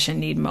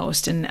position need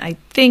most? And I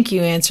think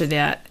you answered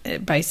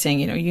that by saying,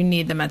 you know, you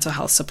need the mental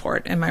health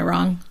support. Am I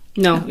wrong?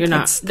 No, you're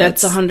not.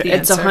 That's 100.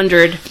 It's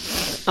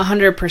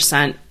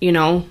 100%, you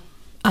know.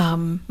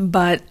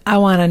 But I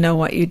want to know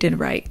what you did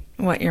right,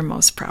 what you're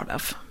most proud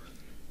of.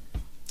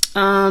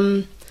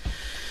 I'm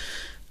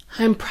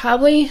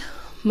probably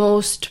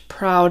most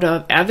proud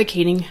of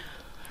advocating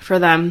for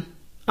them.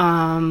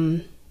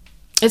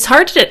 It's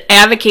hard to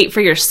advocate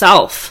for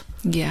yourself.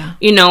 Yeah.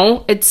 You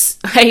know,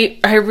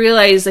 I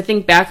realize, I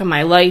think back on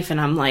my life and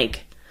I'm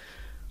like,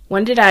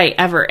 when did I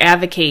ever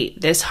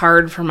advocate this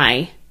hard for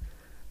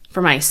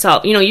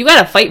myself? You know, you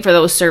got to fight for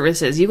those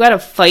services. You got to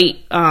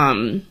fight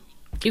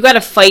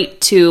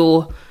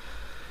to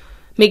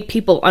make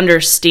people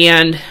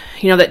understand,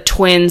 you know, that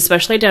twins,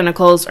 especially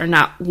identicals, are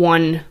not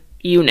one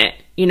unit.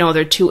 You know,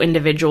 they're two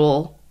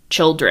individual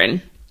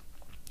children.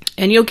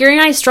 And, you know, Gary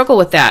and I struggle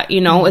with that.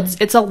 You know,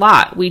 it's a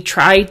lot. We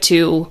try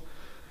to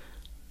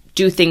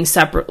do things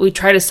separate. We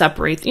try to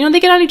separate. You know, they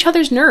get on each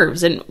other's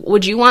nerves. And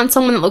would you want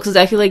someone that looks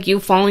exactly like you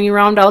following you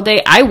around all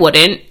day? I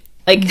wouldn't.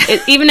 Like,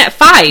 even at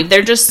 5,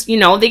 they're just, you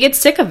know, they get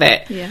sick of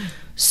it. Yeah.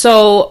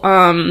 So,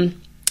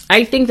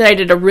 I think that I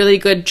did a really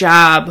good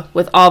job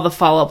with all the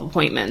follow-up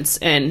appointments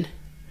and,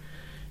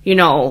 you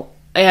know,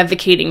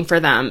 advocating for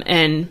them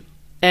and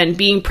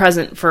being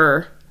present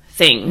for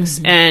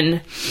things.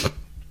 And,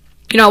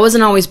 you know, I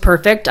wasn't always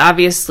perfect.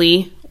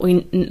 Obviously,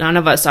 none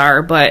of us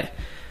are, but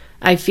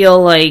I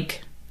feel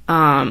like,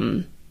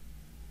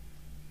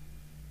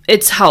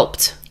 it's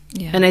helped.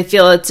 Yeah. And I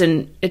feel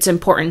it's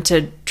important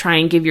to try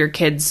and give your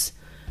kids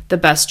the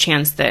best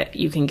chance that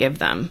you can give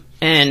them.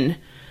 And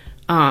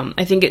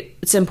I think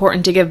it's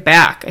important to give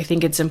back. I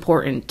think it's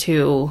important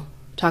to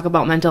talk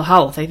about mental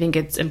health. I think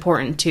it's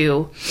important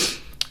to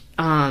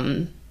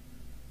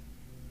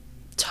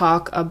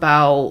talk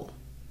about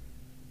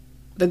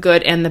the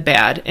good and the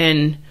bad.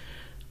 And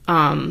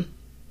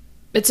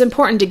it's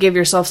important to give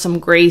yourself some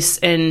grace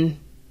and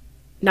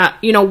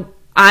not,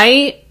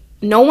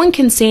 no one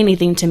can say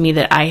anything to me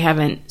that I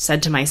haven't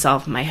said to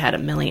myself in my head a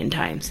million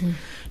times.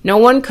 No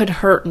one could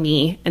hurt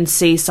me and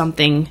say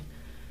something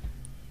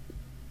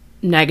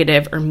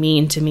negative or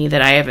mean to me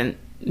that I haven't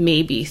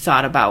maybe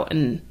thought about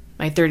in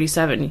my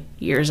 37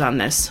 years on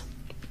this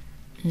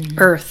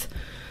earth.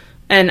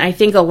 And I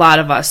think a lot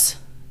of us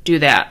do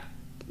that,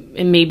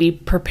 and maybe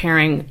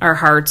preparing our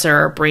hearts or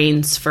our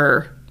brains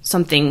for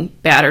something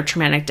bad or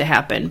traumatic to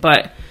happen.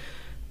 But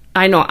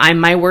I know I'm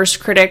my worst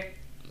critic,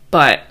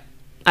 but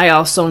I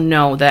also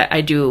know that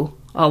I do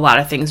a lot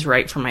of things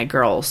right for my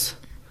girls.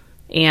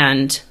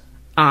 And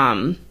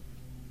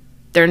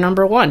they're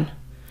number one.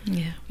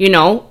 Yeah.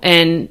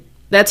 And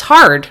that's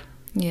hard.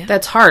 Yeah.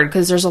 That's hard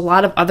because there's a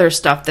lot of other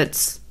stuff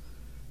that's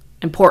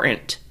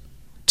important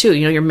too.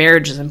 Your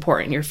marriage is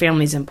important, your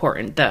family's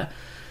important,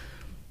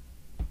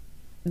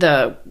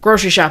 the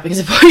grocery shopping is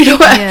important.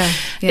 Yeah.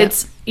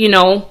 It's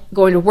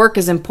going to work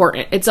is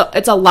important. It's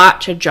a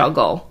lot to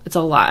juggle. It's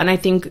a lot, and I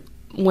think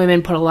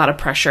women put a lot of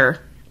pressure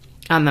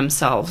on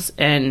themselves,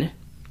 and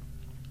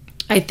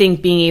I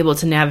think being able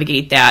to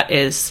navigate that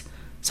is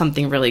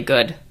something really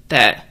good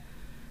that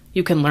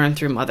you can learn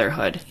through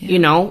motherhood.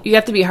 Yeah. You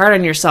have to be hard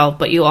on yourself,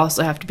 but you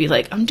also have to be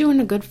like, I'm doing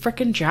a good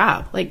freaking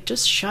job. Like,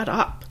 just shut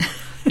up.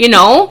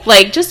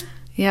 Just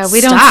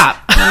we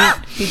stop.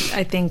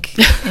 I think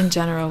in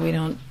general we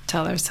don't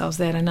tell ourselves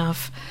that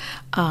enough.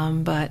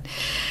 But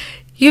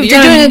you're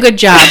doing a good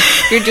job.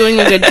 You're doing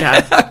a good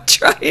job. I'm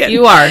trying.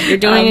 You are. You're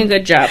doing a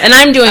good job, and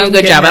I'm doing a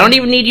good job. I don't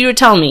even need you to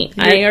tell me.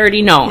 I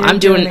already know. I'm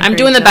doing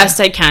the best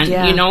I can.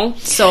 Yeah.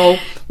 So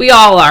we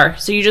all are.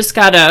 So you just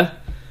gotta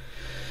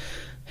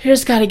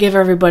give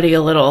everybody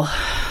a little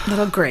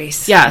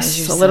grace.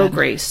 Yes, a little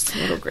grace.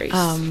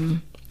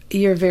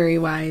 You're very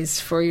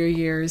wise for your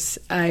years.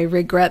 I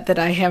regret that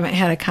I haven't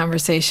had a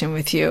conversation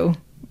with you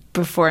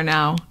before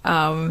now.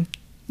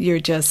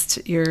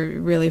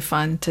 You're really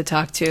fun to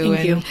talk to.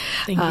 Thank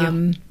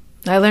you.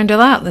 I learned a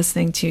lot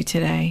listening to you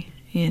today.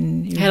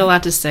 And you had a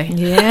lot to say.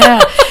 Yeah.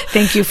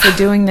 Thank you for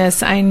doing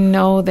this. I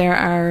know there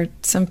are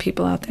some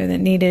people out there that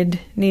needed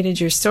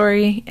your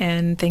story,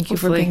 and thank you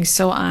for being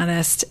so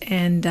honest.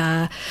 And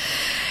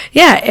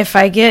if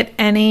I get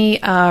any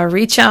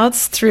reach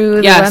outs through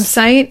the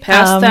website,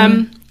 pass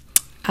them.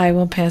 I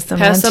will pass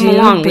them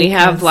along. We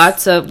have a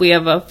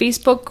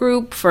Facebook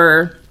group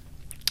for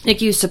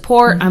NICU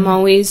support. I'm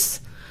always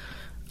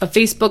a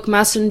Facebook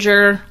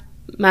Messenger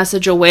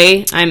message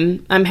away.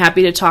 I'm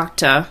happy to talk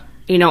to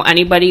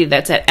anybody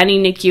that's at any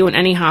NICU in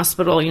any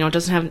hospital. It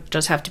doesn't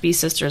just have to be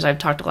sisters. I've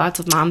talked to lots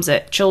of moms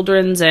at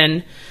Children's,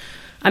 and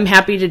I'm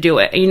happy to do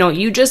it.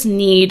 You just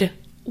need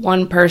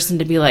one person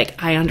to be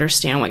like, I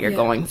understand what you're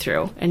going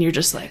through, and you're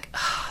just like,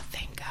 oh,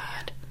 thank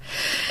God.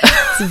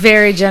 It's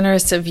very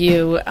generous of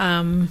you.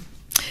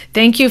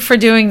 Thank you for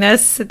doing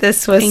this.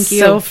 This was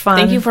so fun.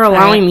 Thank you for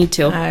allowing me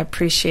to. I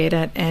appreciate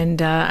it,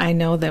 and I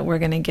know that we're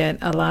going to get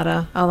a lot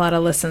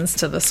of listens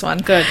to this one.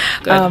 Good.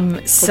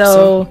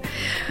 So,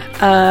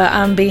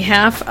 on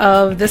behalf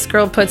of This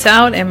Girl Puts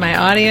Out and my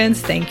audience,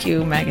 thank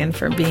you, Megan,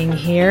 for being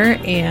here.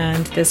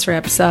 And this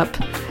wraps up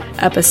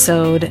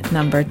episode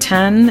number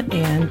 10.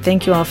 And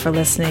thank you all for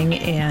listening.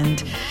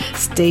 And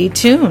stay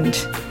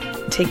tuned.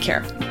 Take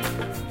care.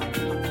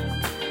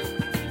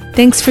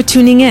 Thanks for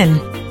tuning in.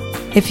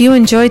 If you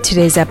enjoyed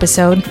today's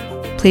episode,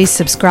 please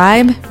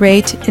subscribe,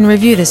 rate, and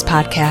review this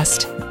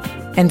podcast.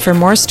 And for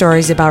more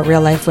stories about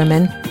real-life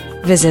women,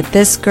 visit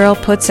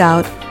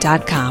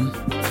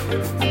thisgirlputsout.com.